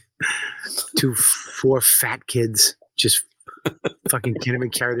the 4 fat kids just fucking can't even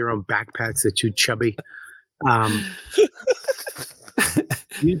carry their own backpacks, they're too chubby.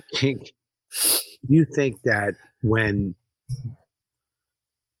 You think that when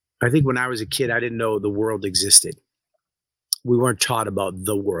I was a kid, I didn't know the world existed. We weren't taught about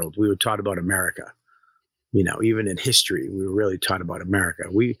the world. We were taught about America. Even in history, we were really taught about America.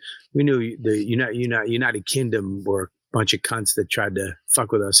 We knew the United Kingdom were a bunch of cunts that tried to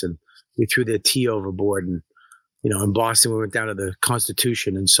fuck with us, and we threw their tea overboard. And in Boston, we went down to the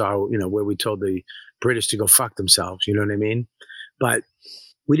Constitution and saw where we told the British to go fuck themselves. You know what I mean? But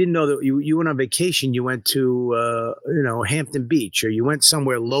we didn't know that you went on vacation. You went to Hampton Beach, or you went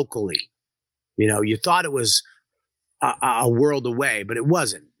somewhere locally. You thought it was a world away, but it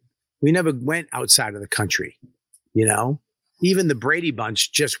wasn't. We never went outside of the country, Even the Brady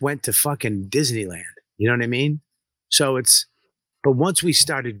Bunch just went to fucking Disneyland. You know what I mean? So but once we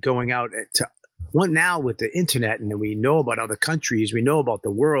started going out now with the internet, and we know about other countries, we know about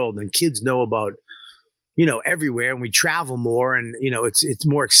the world, and kids know about, everywhere, and we travel more, and, it's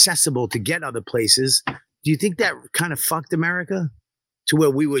more accessible to get other places. Do you think that kind of fucked America to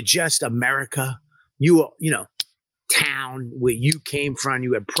where we were just America? Town where you came from,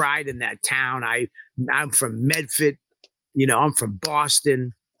 you had pride in that town. I'm from Medford, I'm from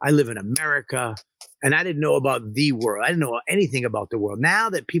Boston. I live in America, and I didn't know about the world. I didn't know anything about the world. Now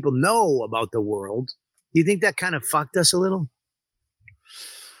that people know about the world, do you think that kind of fucked us a little?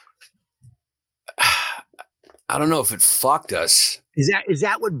 I don't know if it fucked us. Is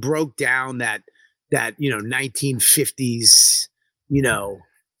that what broke down that 1950s,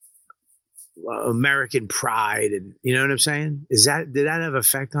 American pride, and you know what I'm saying? Did that have an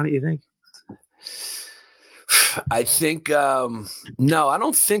effect on it, you think? I think no, I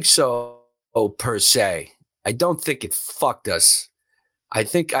don't think so per se. I don't think it fucked us. I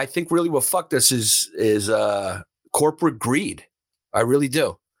think really what fucked us is corporate greed. I really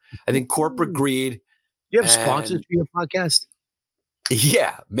do. I think corporate greed. You have sponsors for your podcast?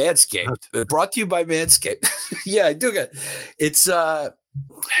 Yeah, Manscaped. Brought to you by Manscaped. Yeah, I do get it's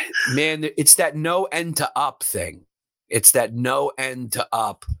man, it's that no end to up thing. It's that no end to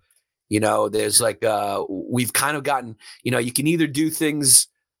up. There's like we've kind of gotten, you can either do things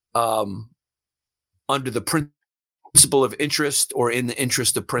under the principle of interest or in the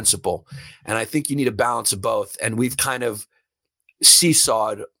interest of principle. And I think you need a balance of both. And we've kind of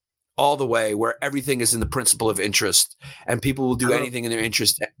seesawed all the way where everything is in the principle of interest, and people will do anything in their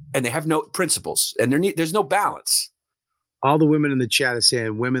interest, and they have no principles, and there's no balance. All the women in the chat are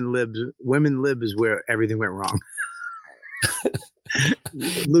saying women lib is where everything went wrong.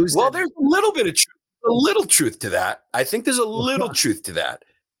 Well, there's a little bit of truth to that. I think there's a little truth to that.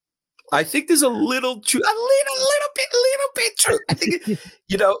 I think there's a little bit truth. I think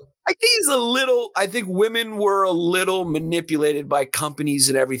I think women were a little manipulated by companies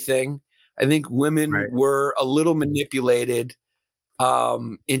and everything. I think women were a little manipulated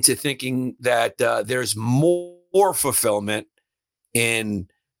into thinking that there's more fulfillment in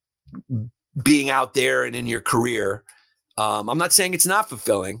being out there and in your career. I'm not saying it's not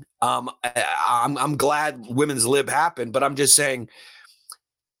fulfilling. I'm glad women's lib happened, but I'm just saying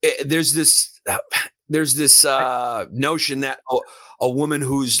there's this there's this notion that a woman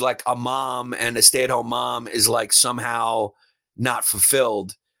who's like a mom and a stay-at-home mom is like somehow not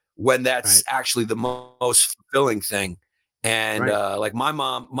fulfilled when that's actually the most fulfilling thing. And like my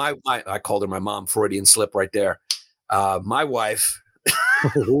mom, my I called her my mom, Freudian slip right there. My wife.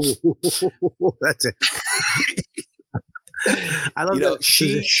 That's it. I love that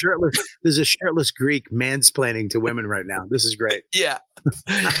there's a shirtless Greek mansplaining to women right now. This is great. Yeah.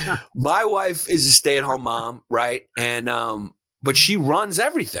 My wife is a stay-at-home mom, right? And but she runs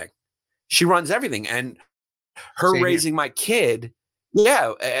everything. She runs everything. And her Same raising my kid,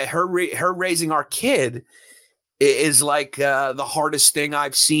 her raising our kid is like the hardest thing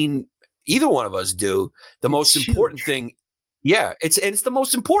I've seen either one of us do. The most important thing. Yeah, it's the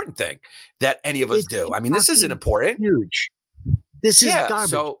most important thing that any of us do. I mean, this isn't important. Huge. This is garbage.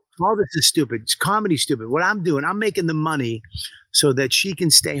 So all this is stupid. It's comedy stupid. What I'm doing, I'm making the money so that she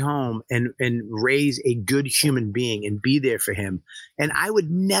can stay home and raise a good human being and be there for him. And I would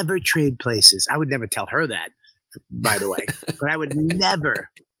never trade places. I would never tell her that, by the way. But I would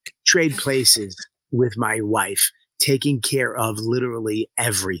never trade places with my wife, taking care of literally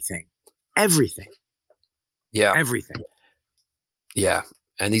everything. Everything. Yeah. Everything. Yeah.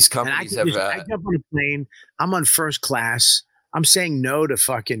 And these companies I jump on a plane. I'm on first class. I'm saying no to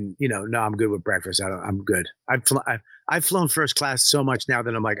fucking, no, I'm good with breakfast. I'm good. I've flown first class so much now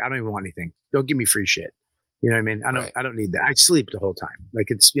that I'm like, I don't even want anything. Don't give me free shit. You know what I mean? I don't need that. I sleep the whole time. Like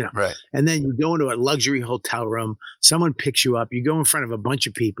it's, right. And then you go into a luxury hotel room. Someone picks you up. You go in front of a bunch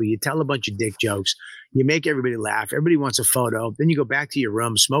of people. You tell a bunch of dick jokes. You make everybody laugh. Everybody wants a photo. Then you go back to your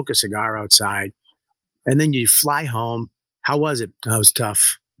room, smoke a cigar outside, and then you fly home. How was it? Oh, it was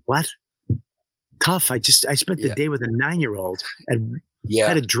tough. What? Tough. I spent the day with a 9-year-old and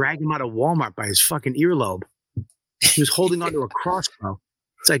had to drag him out of Walmart by his fucking earlobe. He was holding onto a crossbow.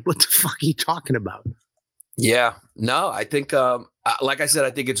 It's like, what the fuck are you talking about? Yeah. No, I think, like I said,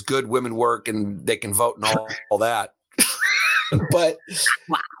 I think it's good women work and they can vote and all that. But,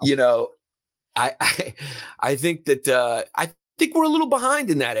 I think that I think we're a little behind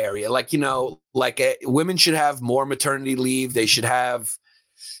in that area. Like, women should have more maternity leave. They should have,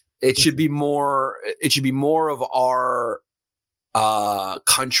 it should be more of our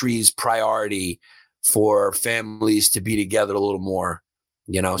country's priority for families to be together a little more,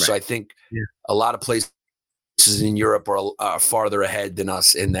 Right. So I think a lot of places in Europe are farther ahead than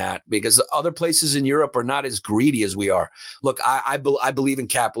us in that, because other places in Europe are not as greedy as we are. Look, I believe in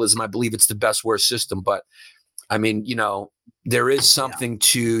capitalism. I believe it's the best worst system, but I mean, there is something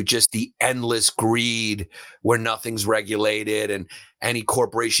to just the endless greed where nothing's regulated and any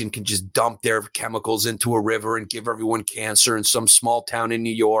corporation can just dump their chemicals into a river and give everyone cancer in some small town in New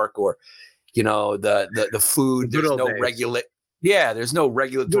York, or, the food, there's no there's no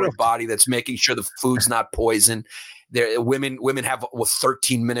regulatory body that's making sure the food's not poison. Women have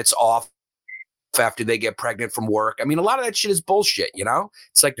 13 minutes off after they get pregnant from work. I mean, a lot of that shit is bullshit,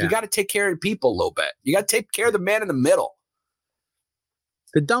 It's like you got to take care of people a little bit. You got to take care of the man in the middle.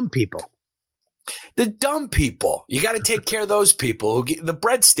 The dumb people. The dumb people. You got to take care of those people, the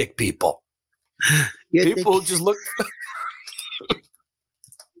breadstick people. People who just look.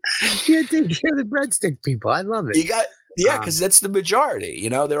 You take care of the breadstick people. I love it. You got. Yeah, because that's the majority.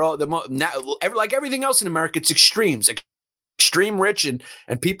 They're all like everything else in America. It's extremes, extreme rich and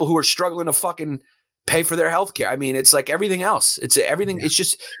people who are struggling to fucking pay for their health care. I mean, it's like everything else. It's everything. Yeah. It's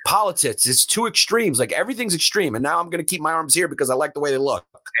just politics. It's two extremes. Like everything's extreme. And now I'm going to keep my arms here because I like the way they look.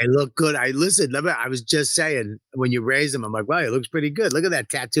 They look good. I was just saying, when you raise them, I'm like, wow, it looks pretty good. Look at that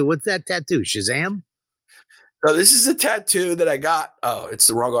tattoo. What's that tattoo? Shazam? So this is a tattoo that I got. Oh, it's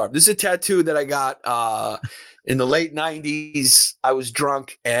the wrong arm. This is a tattoo that I got in the late 90s. I was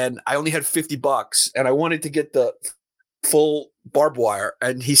drunk and I only had $50 and I wanted to get the full barbed wire.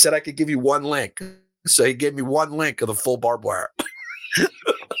 And he said I could give you one link. So he gave me one link of the full barbed wire.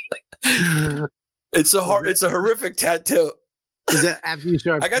 It's a horrific tattoo. Is that after you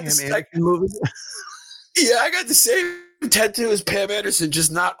started Pam Anderson movie? Yeah, I got the same tattoo as Pam Anderson,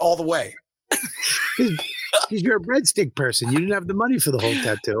 just not all the way. Because you're a breadstick person. You didn't have the money for the whole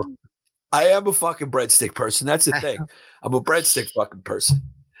tattoo. I am a fucking breadstick person. That's the thing. I'm a breadstick fucking person.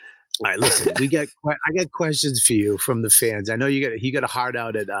 All right, listen. I got questions for you from the fans. I know you got a hard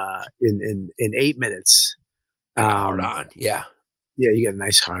out at in 8 minutes. Hard on, yeah. Yeah, you got a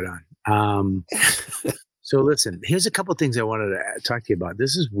nice hard on. So listen, here's a couple things I wanted to talk to you about.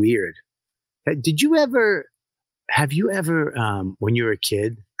 This is weird. Have you ever, when you were a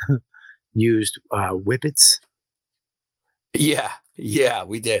kid, used whippets? Yeah,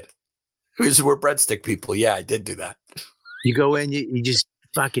 we did. We're breadstick people. Yeah, I did do that. You go in, you just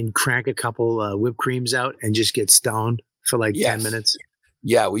fucking crank a couple whipped creams out and just get stoned for like 10 minutes?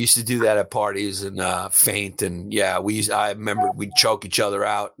 Yeah, we used to do that at parties and faint. And I remember we'd choke each other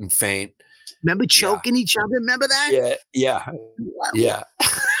out and faint. Remember choking each other? Remember that? Yeah.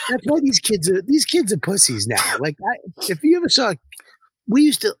 That's why these kids are pussies now. Like, if you ever saw,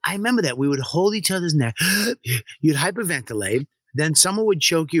 I remember that we would hold each other's neck. You'd hyperventilate. Then someone would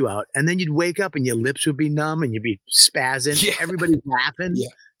choke you out, and then you'd wake up and your lips would be numb and you'd be spazzing. Yeah. Everybody's laughing.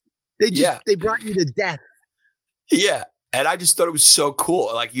 Yeah. They brought you to death. Yeah. And I just thought it was so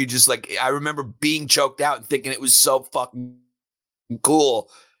cool. Like, I remember being choked out and thinking it was so fucking cool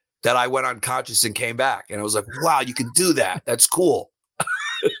that I went unconscious and came back. And I was like, wow, you can do that. That's cool.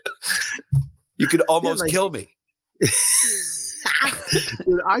 You could almost kill me.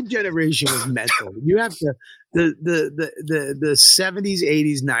 Dude, our generation was mental. You have to, the 70s,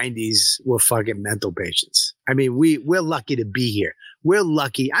 80s, 90s were fucking mental patients. I mean, we're lucky to be here. We're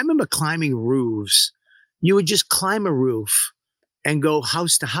lucky. I remember climbing roofs. You would just climb a roof and go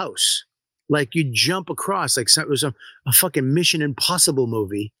house to house. Like, you jump across, like it was a fucking Mission Impossible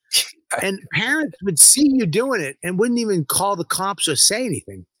movie. And parents would see you doing it and wouldn't even call the cops or say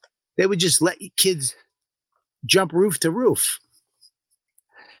anything. They would just let kids jump roof to roof.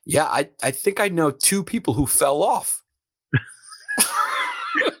 Yeah, I think I know 2 people who fell off.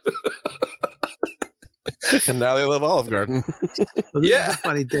 And now they live Olive Garden. Well, the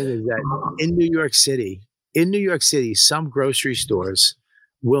funny thing is that in New York City, some grocery stores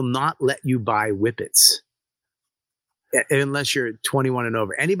will not let you buy Whippets unless you're 21 and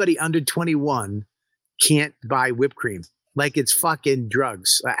over. Anybody under 21 can't buy whipped cream. Like it's fucking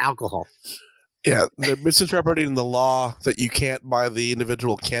drugs, alcohol. Yeah, they're misinterpreting the law that you can't buy the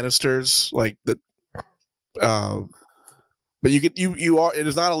individual canisters, like that. But it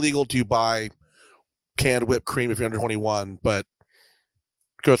is not illegal to buy canned whipped cream if you're under 21. But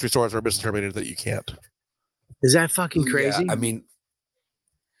grocery stores are misinterpreting that you can't. Is that fucking crazy? Yeah, I mean,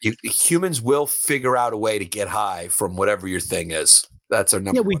 humans will figure out a way to get high from whatever your thing is. That's our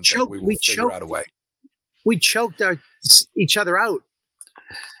number one thing. We figure out a way. We choked each other out.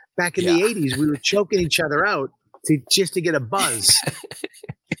 Back in the 80s, we were choking each other out just to get a buzz.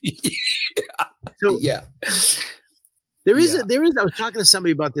 There is, I was talking to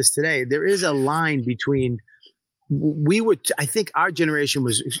somebody about this today. There is a line between, I think our generation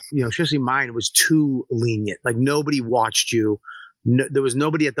was, especially mine, was too lenient. Like, nobody watched you. No, there was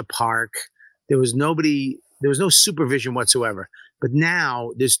nobody at the park. There was no supervision whatsoever. But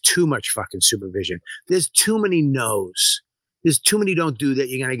now there's too much fucking supervision. There's too many no's. There's too many don't do that,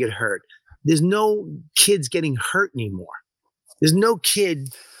 you're going to get hurt. There's no kids getting hurt anymore. There's no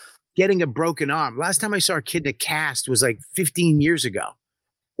kid getting a broken arm. Last time I saw a kid in a cast was like 15 years ago.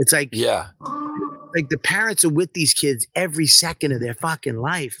 It's like, like the parents are with these kids every second of their fucking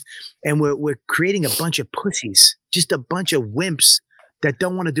life. And we're creating a bunch of pussies, just a bunch of wimps that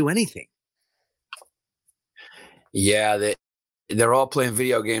don't want to do anything. Yeah, they're all playing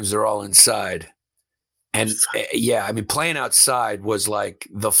video games. They're all inside. And I mean, playing outside was like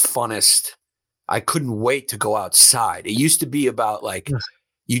the funnest. I couldn't wait to go outside. It used to be about like,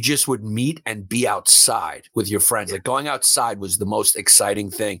 you just would meet and be outside with your friends. Like, going outside was the most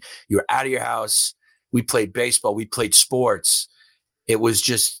exciting thing. You were out of your house. We played baseball. We played sports. It was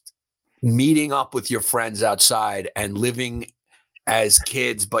just meeting up with your friends outside and living as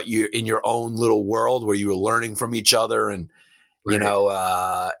kids, but you're in your own little world where you were learning from each other and,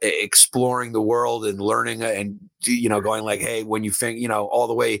 exploring the world and learning and, going like, hey, when you think, all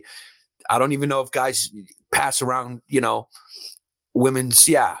the way, I don't even know if guys pass around, women's,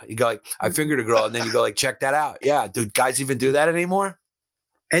 you go like, I fingered a girl, and then you go like, check that out. Yeah. Do guys even do that anymore?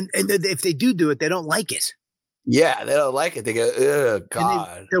 And if they do it, they don't like it. Yeah, they don't like it. They go, oh,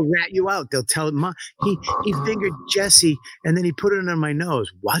 God. They'll rat you out. They'll tell Mom, he fingered Jesse, and then he put it under my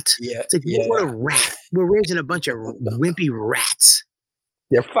nose. What? Yeah. It's like, what a rat. We're raising a bunch of wimpy rats.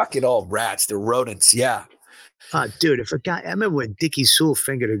 They're fucking all rats. They're rodents. Yeah. Dude, if a guy, I remember when Dickie Sewell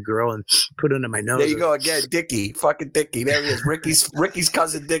fingered a girl and put it under my nose. There you go again, Dickie. Fucking Dickie. There he is. Ricky's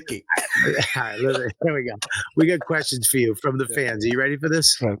cousin Dickie. All right, there we go. We got questions for you from the fans. Are you ready for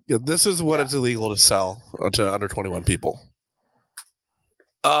this? This is what it's illegal to sell to under 21 people.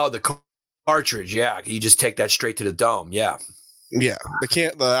 Oh, the cartridge. Yeah. You just take that straight to the dome. Yeah. Yeah.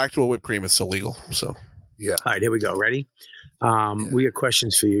 The actual whipped cream is still legal. So, yeah. All right, here we go. Ready? We got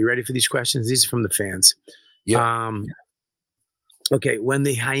questions for you. You ready for these questions? These are from the fans. Yeah. Okay. When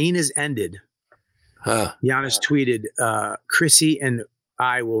the hyenas ended, Yannis tweeted, Chrissy and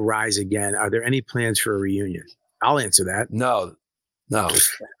I will rise again. Are there any plans for a reunion? I'll answer that. No,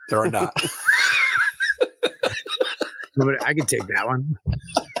 there are not. But I can take that one.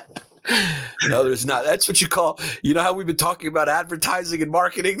 No, there's not. That's what you call. You know how we've been talking about advertising and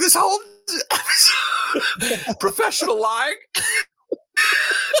marketing this whole professional lying.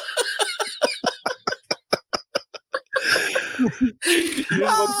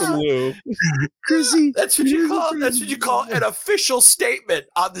 One from Lou. Chrissy, That's what you call. That's what you call an official statement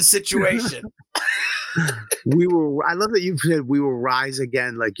on the situation. we will. I love that you said we will rise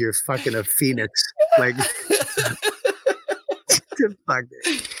again, like you're fucking a phoenix. Like, fuck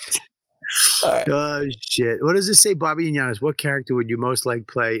it. Right. Oh shit! What does it say, Bobby and Yannis? What character would you most like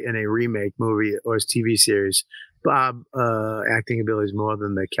play in a remake movie or TV series? Bob, acting abilities more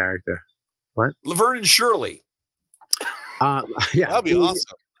than the character. What? Laverne and Shirley. Yeah, That'd be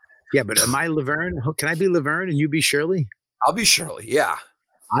awesome. Yeah, but am I Laverne? Can I be Laverne and you be Shirley? I'll be Shirley. Yeah.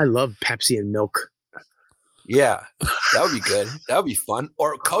 I love Pepsi and milk. Yeah. That would be good. That would be fun.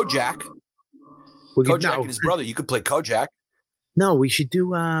 Or Kojak. Kojak and his brother. You could play Kojak. No, we should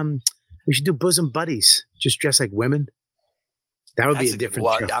do bosom buddies. Just dress like women. That would be a different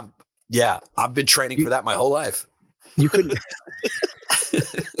show. I've been training for that my whole life. You couldn't.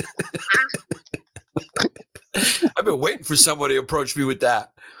 I've been waiting for somebody to approach me with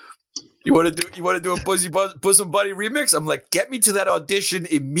that. You want to do a bosom buddy remix? I'm like, get me to that audition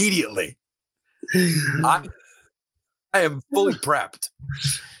immediately. I am fully prepped.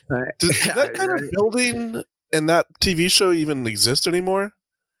 Does that kind of building and that TV show even exist anymore?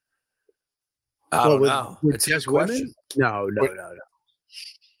 I don't know. It's just women? No, not at all.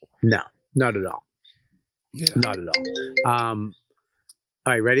 Yeah. Not at all. All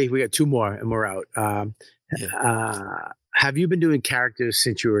right, ready? We got two more and we're out. Have you been doing characters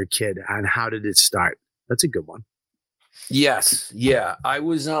since you were a kid, and how did it start? That's a good one. Yes. Yeah. I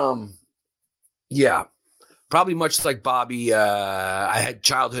was, probably much like Bobby. I had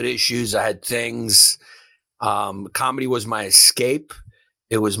childhood issues. I had things. Comedy was my escape.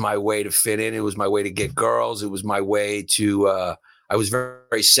 It was my way to fit in. It was my way to get girls. It was my way to, I was very,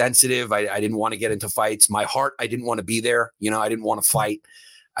 very sensitive. I didn't want to get into fights. My heart, I didn't want to be there. I didn't want to fight.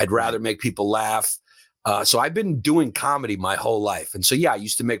 I'd rather make people laugh. So I've been doing comedy my whole life. And so, I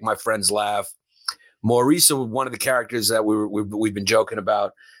used to make my friends laugh. Maurice, one of the characters that we've been joking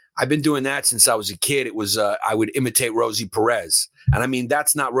about, I've been doing that since I was a kid. It was, I would imitate Rosie Perez. And I mean,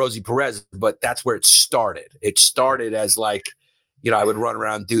 that's not Rosie Perez, but that's where it started. It started as like, I would run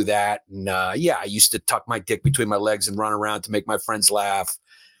around and do that. And I used to tuck my dick between my legs and run around to make my friends laugh.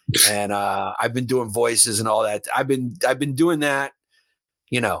 And I've been doing voices and all that. I've been doing that,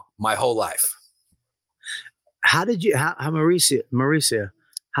 my whole life. How did you, Mauricia,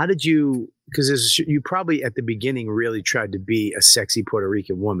 how did you, because you probably at the beginning really tried to be a sexy Puerto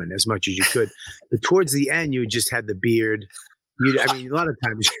Rican woman as much as you could. But towards the end, you just had the beard. A lot of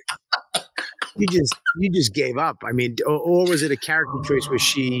times you just gave up. I mean, or was it a character choice where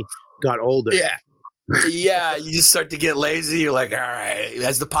she got older? Yeah, you just start to get lazy. You're like, all right,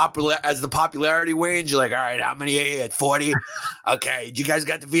 as the popularity wanes, you're like, all right, how many are you at 40? Okay, you guys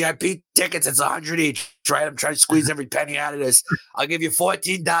got the VIP tickets? It's 100 each. Right, I'm trying to squeeze every penny out of this. I'll give you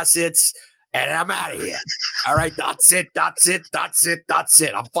 14 dots, and I'm out of here. All right, that's it. I'm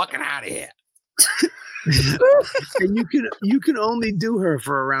fucking out of here. And you can only do her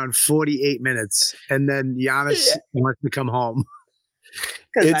for around 48 minutes, and then Yannis wants to come home.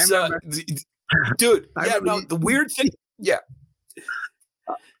 It's dude. The weird thing. Yeah.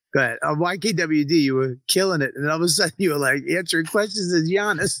 Go ahead. On YKWd, you were killing it, and all of a sudden you were like answering questions as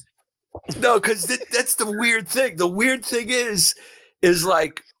Yannis. No, because that's the weird thing. The weird thing is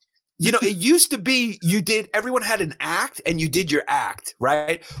like, it used to be everyone had an act and you did your act,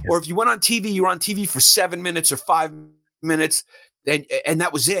 right? Yeah. Or if you went on TV, you were on TV for 7 minutes or 5 minutes and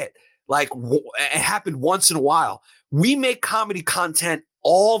that was it. Like it happened once in a while. We make comedy content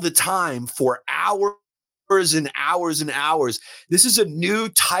all the time for hours and hours and hours. This is a new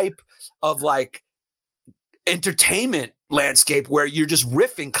type of like entertainment landscape where you're just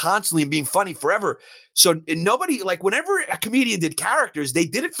riffing constantly and being funny forever. So nobody, like whenever a comedian did characters, they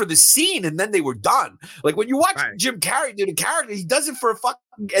did it for the scene and then they were done. Like when you watch Jim Carrey do a character, he does it for a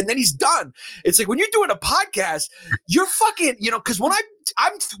fucking, and then he's done. It's like when you're doing a podcast, you're fucking, because when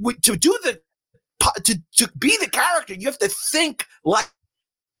I'm to do to be the character, you have to think like,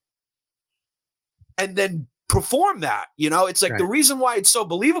 and then perform that, it's like the reason why it's so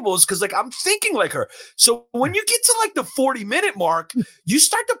believable is because like I'm thinking like her. So when you get to like the 40-minute mark, you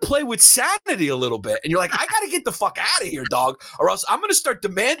start to play with sanity a little bit, and you're like, I gotta get the fuck out of here, dog, or else I'm gonna start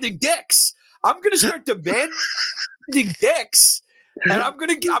demanding dicks. And I'm gonna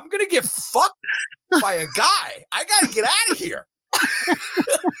get fucked by a guy. I gotta get out of here.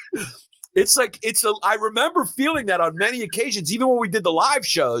 I remember feeling that on many occasions, even when we did the live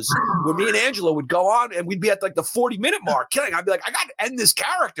shows, where me and Angela would go on and we'd be at like the 40-minute mark. I'd be like, I got to end this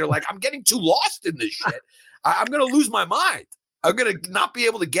character. Like, I'm getting too lost in this shit. I'm going to lose my mind. I'm going to not be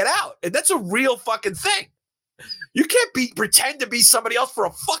able to get out. And that's a real fucking thing. You can't pretend to be somebody else for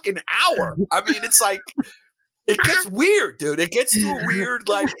a fucking hour. I mean, it's like, it gets weird, dude. It gets to a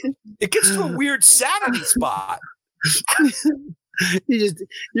weird sanity spot.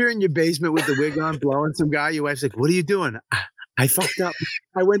 You're in your basement with the wig on, blowing some guy. Your wife's like, "What are you doing?" I fucked up.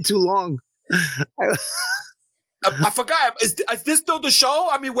 I went too long. I forgot. Is this still the show?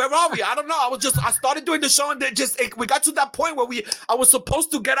 I mean, where are we? I don't know. I started doing the show and then we got to that point where I was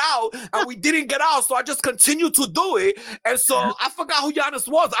supposed to get out and we didn't get out. So I just continued to do it. And so I forgot who Yannis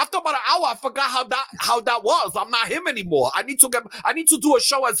was. After about an hour, I forgot how that was. I'm not him anymore. I need to do a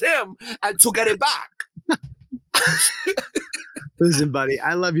show as him and to get it back. Listen, buddy,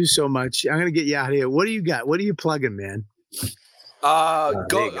 I love you so much. I'm gonna get you out of here. What do you got? What are you plugging, man?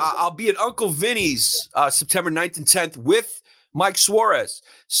 I'll be at Uncle Vinny's September 9th and 10th with Mike Suarez.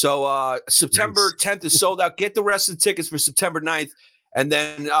 So September 10th is sold out. Get the rest of the tickets for September 9th. And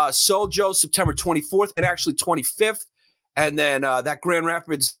then Soul Joe September 24th and actually 25th. And then that Grand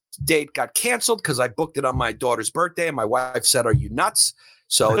Rapids date got canceled because I booked it on my daughter's birthday and my wife said, "Are you nuts?"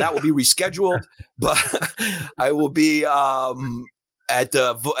 So that will be rescheduled. But I will be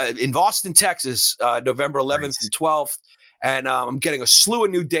in Boston, Texas, November 11th and 12th. And I'm getting a slew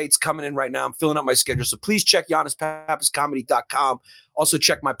of new dates coming in right now. I'm filling up my schedule. So please check YannisPappasComedy.com. Also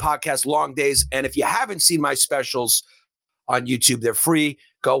check my podcast, Long Days. And if you haven't seen my specials on YouTube, they're free.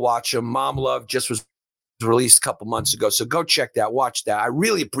 Go watch them. Mom Love just was released a couple months ago. So go check that. Watch that. I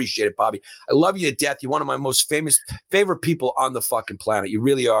really appreciate it, Bobby. I love you to death. You're one of my most favorite people on the fucking planet. You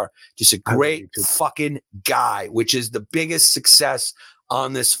really are just a great fucking guy, which is the biggest success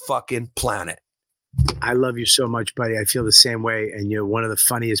on this fucking planet. I love you so much, buddy. I feel the same way. And you're one of the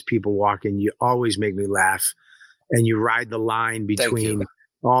funniest people walking. You always make me laugh. And you ride the line between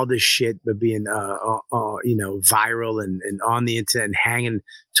all this shit, but being, viral and on the internet and hanging,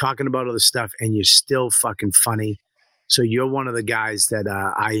 talking about all the stuff. And you're still fucking funny. So you're one of the guys that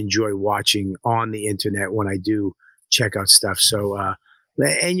I enjoy watching on the internet when I do check out stuff. So,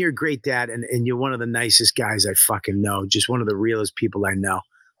 and you're a great dad. And you're one of the nicest guys I fucking know. Just one of the realest people I know.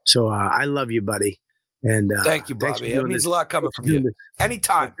 So I love you, buddy. And thank you, Bobby. It means a lot coming from you.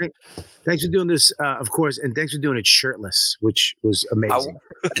 Anytime. Thanks for doing this, of course, and thanks for doing it shirtless, which was amazing.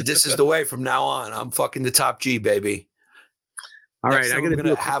 This is the way from now on. I'm fucking the top G, baby. All right, I'm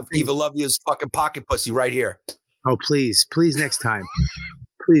gonna have Eva love you's fucking pocket pussy right here. Oh, please next time.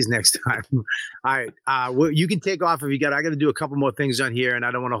 Please next time. All right, well, you can take off if you got. I got to do a couple more things on here, and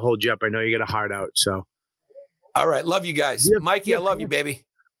I don't want to hold you up. I know you got a heart out, so. All right, love you guys, Mikey. I love you, baby.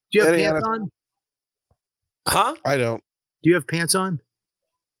 Do you have pants on? Huh? I don't. Do you have pants on?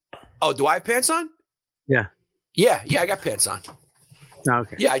 Oh, do I have pants on? Yeah. Yeah, I got pants on. Oh,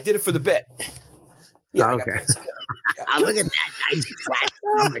 okay. Yeah, I did it for the bit. Yeah, okay. Look at that. Nice.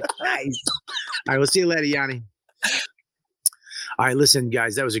 Oh, my Christ. All right, we'll see you later, Yanni. All right, listen,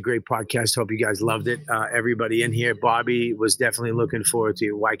 guys, that was a great podcast. Hope you guys loved it. Everybody in here, Bobby was definitely looking forward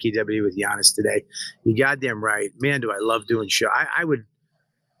to YKW with Yannis today. You goddamn right. Man, do I love doing show. I would,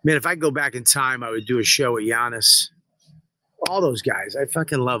 man, if I go back in time, I would do a show with Yannis. All those guys. I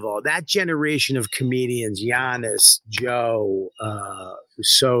fucking love all that generation of comedians. Yannis, Joe,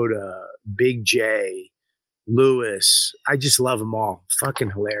 Soda, Big J, Lewis. I just love them all.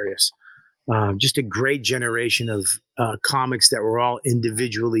 Fucking hilarious. Just a great generation of comics that were all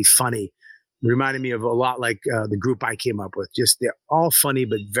individually funny. Reminded me of a lot like the group I came up with. Just they're all funny,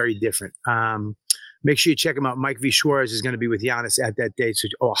 but very different. Make sure you check them out. Mike V. Suarez is going to be with Yannis at that date. So,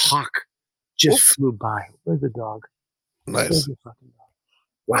 a hawk just flew by. Where's the dog? Nice.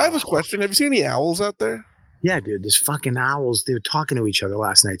 Wow. I have a question. Have you seen any owls out there? Yeah, dude. There's fucking owls. They were talking to each other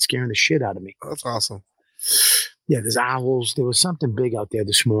last night, scaring the shit out of me. That's awesome. Yeah, there's owls. There was something big out there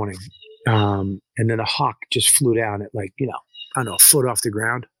this morning. And then a hawk just flew down at like, I don't know, a foot off the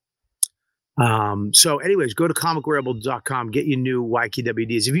ground. So anyways, go to comicwearable.com, get your new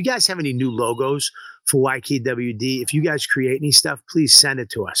YKWDs. If you guys have any new logos for YKWD, if you guys create any stuff, please send it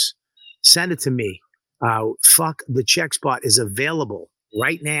to us. Send it to me. Fuck the check spot is available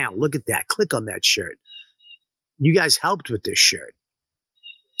right now. Look at that. Click on that shirt. You guys helped with this shirt.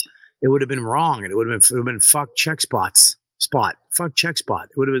 It would have been wrong. It would have been fuck check spots spot. Fuck check spot.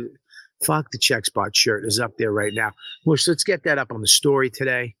 It would have been fuck the check spot shirt is up there right now. Let's get that up on the story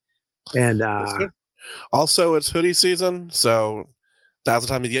today. And also it's hoodie season, so that's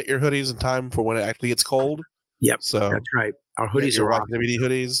the time to get your hoodies in time for when it actually gets cold. Yep. So that's right. Our hoodies your are awesome. YKWd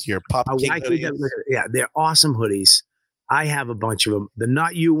hoodies, your Pop Our King YKWd hoodies. yeah, they're awesome hoodies. I have a bunch of them. The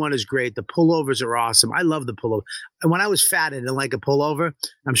Not You one is great. The pullovers are awesome. I love the pullover. And when I was fat, I didn't like a pullover.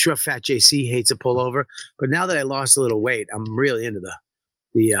 I'm sure Fat JC hates a pullover. But now that I lost a little weight, I'm really into the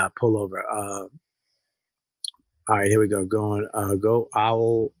pullover. All right, here we go. Go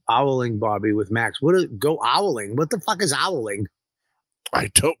owling Bobby with Max. Go owling? What the fuck is owling? I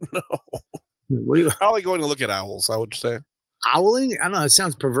don't know. What do you Probably going to look at owls, I would say. owling? I don't know. It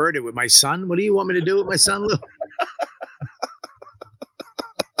sounds perverted with my son. What do you want me to do with my son, Lou?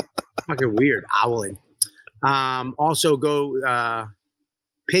 Fucking weird. Owling. Also go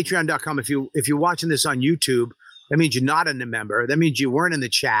patreon.com. If you're watching this on YouTube, that means you're not a member. That means you weren't in the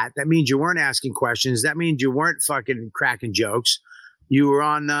chat. That means you weren't asking questions. That means you weren't fucking cracking jokes. You were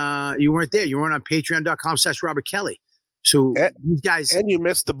on you weren't there. You weren't on patreon.com/Robert Kelly. So these guys, and you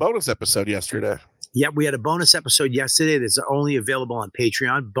missed the bonus episode yesterday. Yeah, we had a bonus episode yesterday that's only available on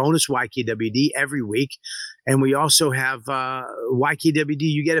Patreon. Bonus YKWd every week. And we also have YKWd.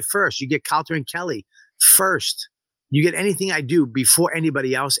 You get it first. You get Calter and Kelly first. You get anything I do before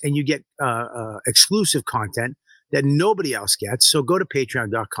anybody else, and you get exclusive content that nobody else gets. So go to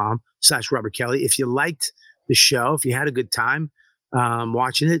patreon.com/Robert Kelly. If you liked the show, if you had a good time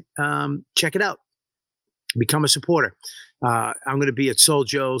watching it, check it out. Become a supporter. I'm going to be at Soul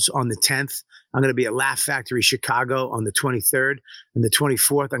Joe's on the 10th. I'm going to be at Laugh Factory Chicago on the 23rd. And the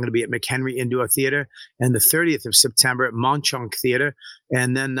 24th, I'm going to be at McHenry Indoor Theater. And the 30th of September at Monchunk Theater.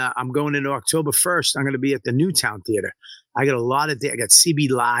 And then I'm going into October 1st. I'm going to be at the Newtown Theater. I got a lot of I got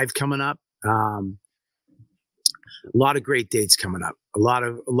CB Live coming up. A lot of great dates coming up. A lot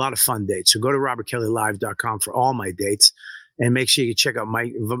of fun dates. So go to robertkellylive.com for all my dates. And make sure you check out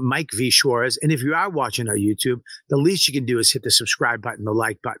Mike V. Suarez. And if you are watching on YouTube, the least you can do is hit the subscribe button, the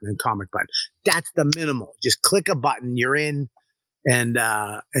like button, and comment button. That's the minimal. Just click a button, you're in, and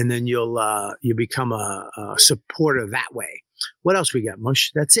then you'll become a supporter that way. What else we got,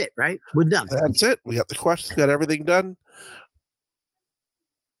 Mush? That's it, right? We're done. That's it. We got the questions. Got everything done.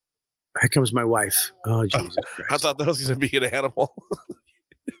 Here comes my wife. Oh, Jesus Christ. I thought that was going to be an animal.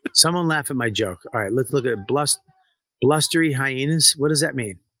 Someone laugh at my joke. All right, let's look at blustery hyenas. What does that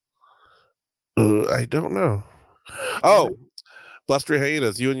mean? I don't know. Oh, blustery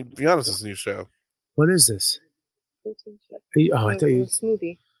hyenas. You and Yannis' new show. What is this? I thought you.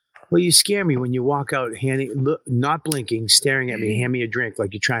 Smoothie. Well, you scare me when you walk out, not blinking, staring at me, hand me a drink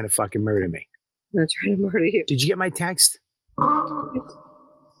like you're trying to fucking murder me. I'm not trying to murder you. Did you get my text?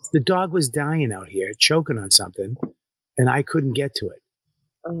 The dog was dying out here, choking on something, and I couldn't get to it.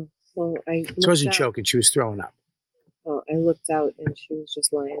 Oh, well, She wasn't choking; she was throwing up. Oh, I looked out and she was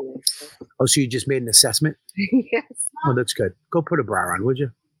just lying there. So. Oh, so you just made an assessment? Yes. Oh, that's good. Go put a bra on, would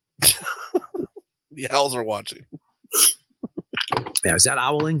you? The owls are watching. Yeah, is that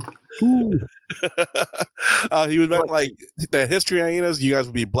owling? He was meant like the history hyenas. You guys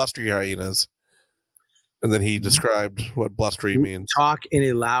would be blustery hyenas. And then he described what blustery means. Talk in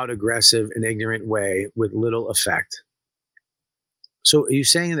a loud, aggressive, and ignorant way with little effect. So are you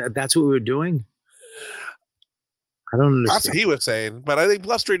saying that that's what we were doing? I don't understand. That's what he was saying. But I think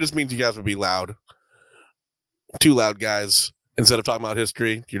blustery just means you guys would be loud. Two loud guys. Instead of talking about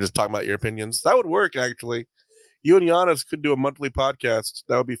history, you're just talking about your opinions. That would work, actually. You and Yannis could do a monthly podcast.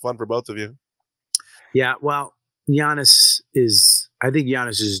 That would be fun for both of you. Yeah, well, I think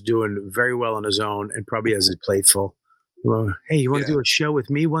Yannis is doing very well on his own and probably has his plate full. Well, hey, you want to do a show with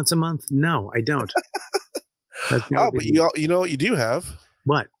me once a month? No, I don't. But you know what you do have?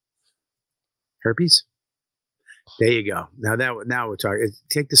 What? Herpes? There you go. Now we're talking.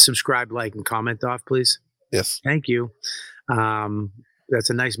 Take the subscribe, like, and comment off, please. Yes. Thank you. That's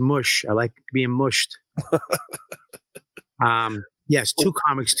a nice mush. I like being mushed. Yes, 2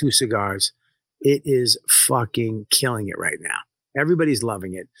 comics, 2 cigars. It is fucking killing it right now. Everybody's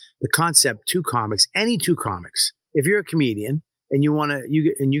loving it. The concept, 2 comics, any 2 comics. If you're a comedian and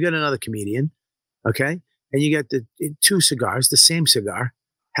you get another comedian, okay, and you get the 2 cigars, the same cigar,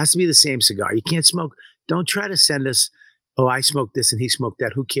 has to be the same cigar. You can't smoke. Don't try to send us, oh, I smoked this and he smoked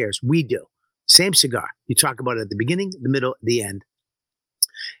that. Who cares? We do. Same cigar. You talk about it at the beginning, the middle, the end.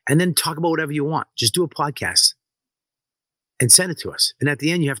 And then talk about whatever you want. Just do a podcast and send it to us. And at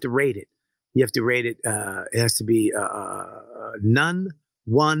the end, you have to rate it. You have to rate it. It has to be none,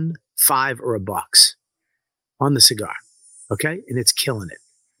 1, 5, or $1 on the cigar. Okay? And it's killing it.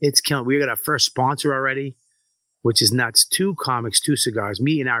 It's killing. We got our first sponsor already, which is nuts. 2 comics, 2 cigars.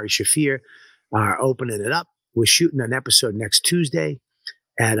 Me and Ari Shafir are opening it up. We're shooting an episode next Tuesday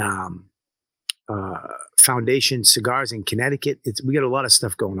at Foundation Cigars in Connecticut. We got a lot of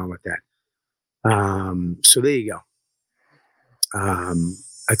stuff going on with that. So there you go.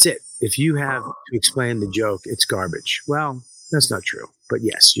 That's it. If you have to explain the joke, it's garbage. Well, that's not true. But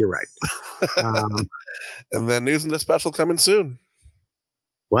yes, you're right. And then news on the special coming soon.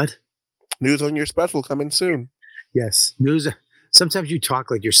 What? News on your special coming soon. Yes. News. Sometimes you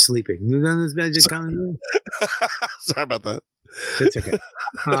talk like you're sleeping. News on this magic coming. Sorry about that. That's okay.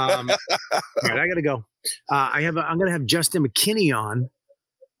 All right, I got to go. I'm going to have Justin McKinney on.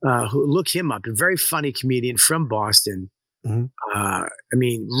 Look him up. A very funny comedian from Boston. Mm-hmm. I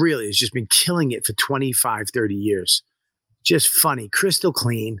mean, really, has just been killing it for 25, 30 years. Just funny, crystal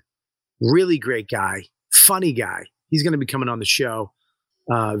clean, really great guy, funny guy. He's going to be coming on the show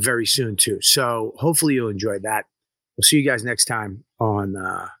very soon, too. So hopefully you'll enjoy that. We'll see you guys next time on,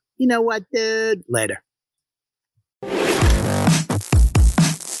 you know what, dude? Later.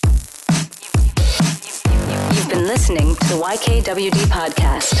 You've been listening to the YKWD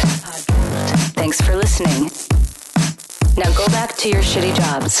podcast. Thanks for listening. Now go back to your shitty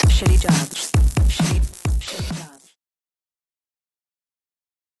jobs.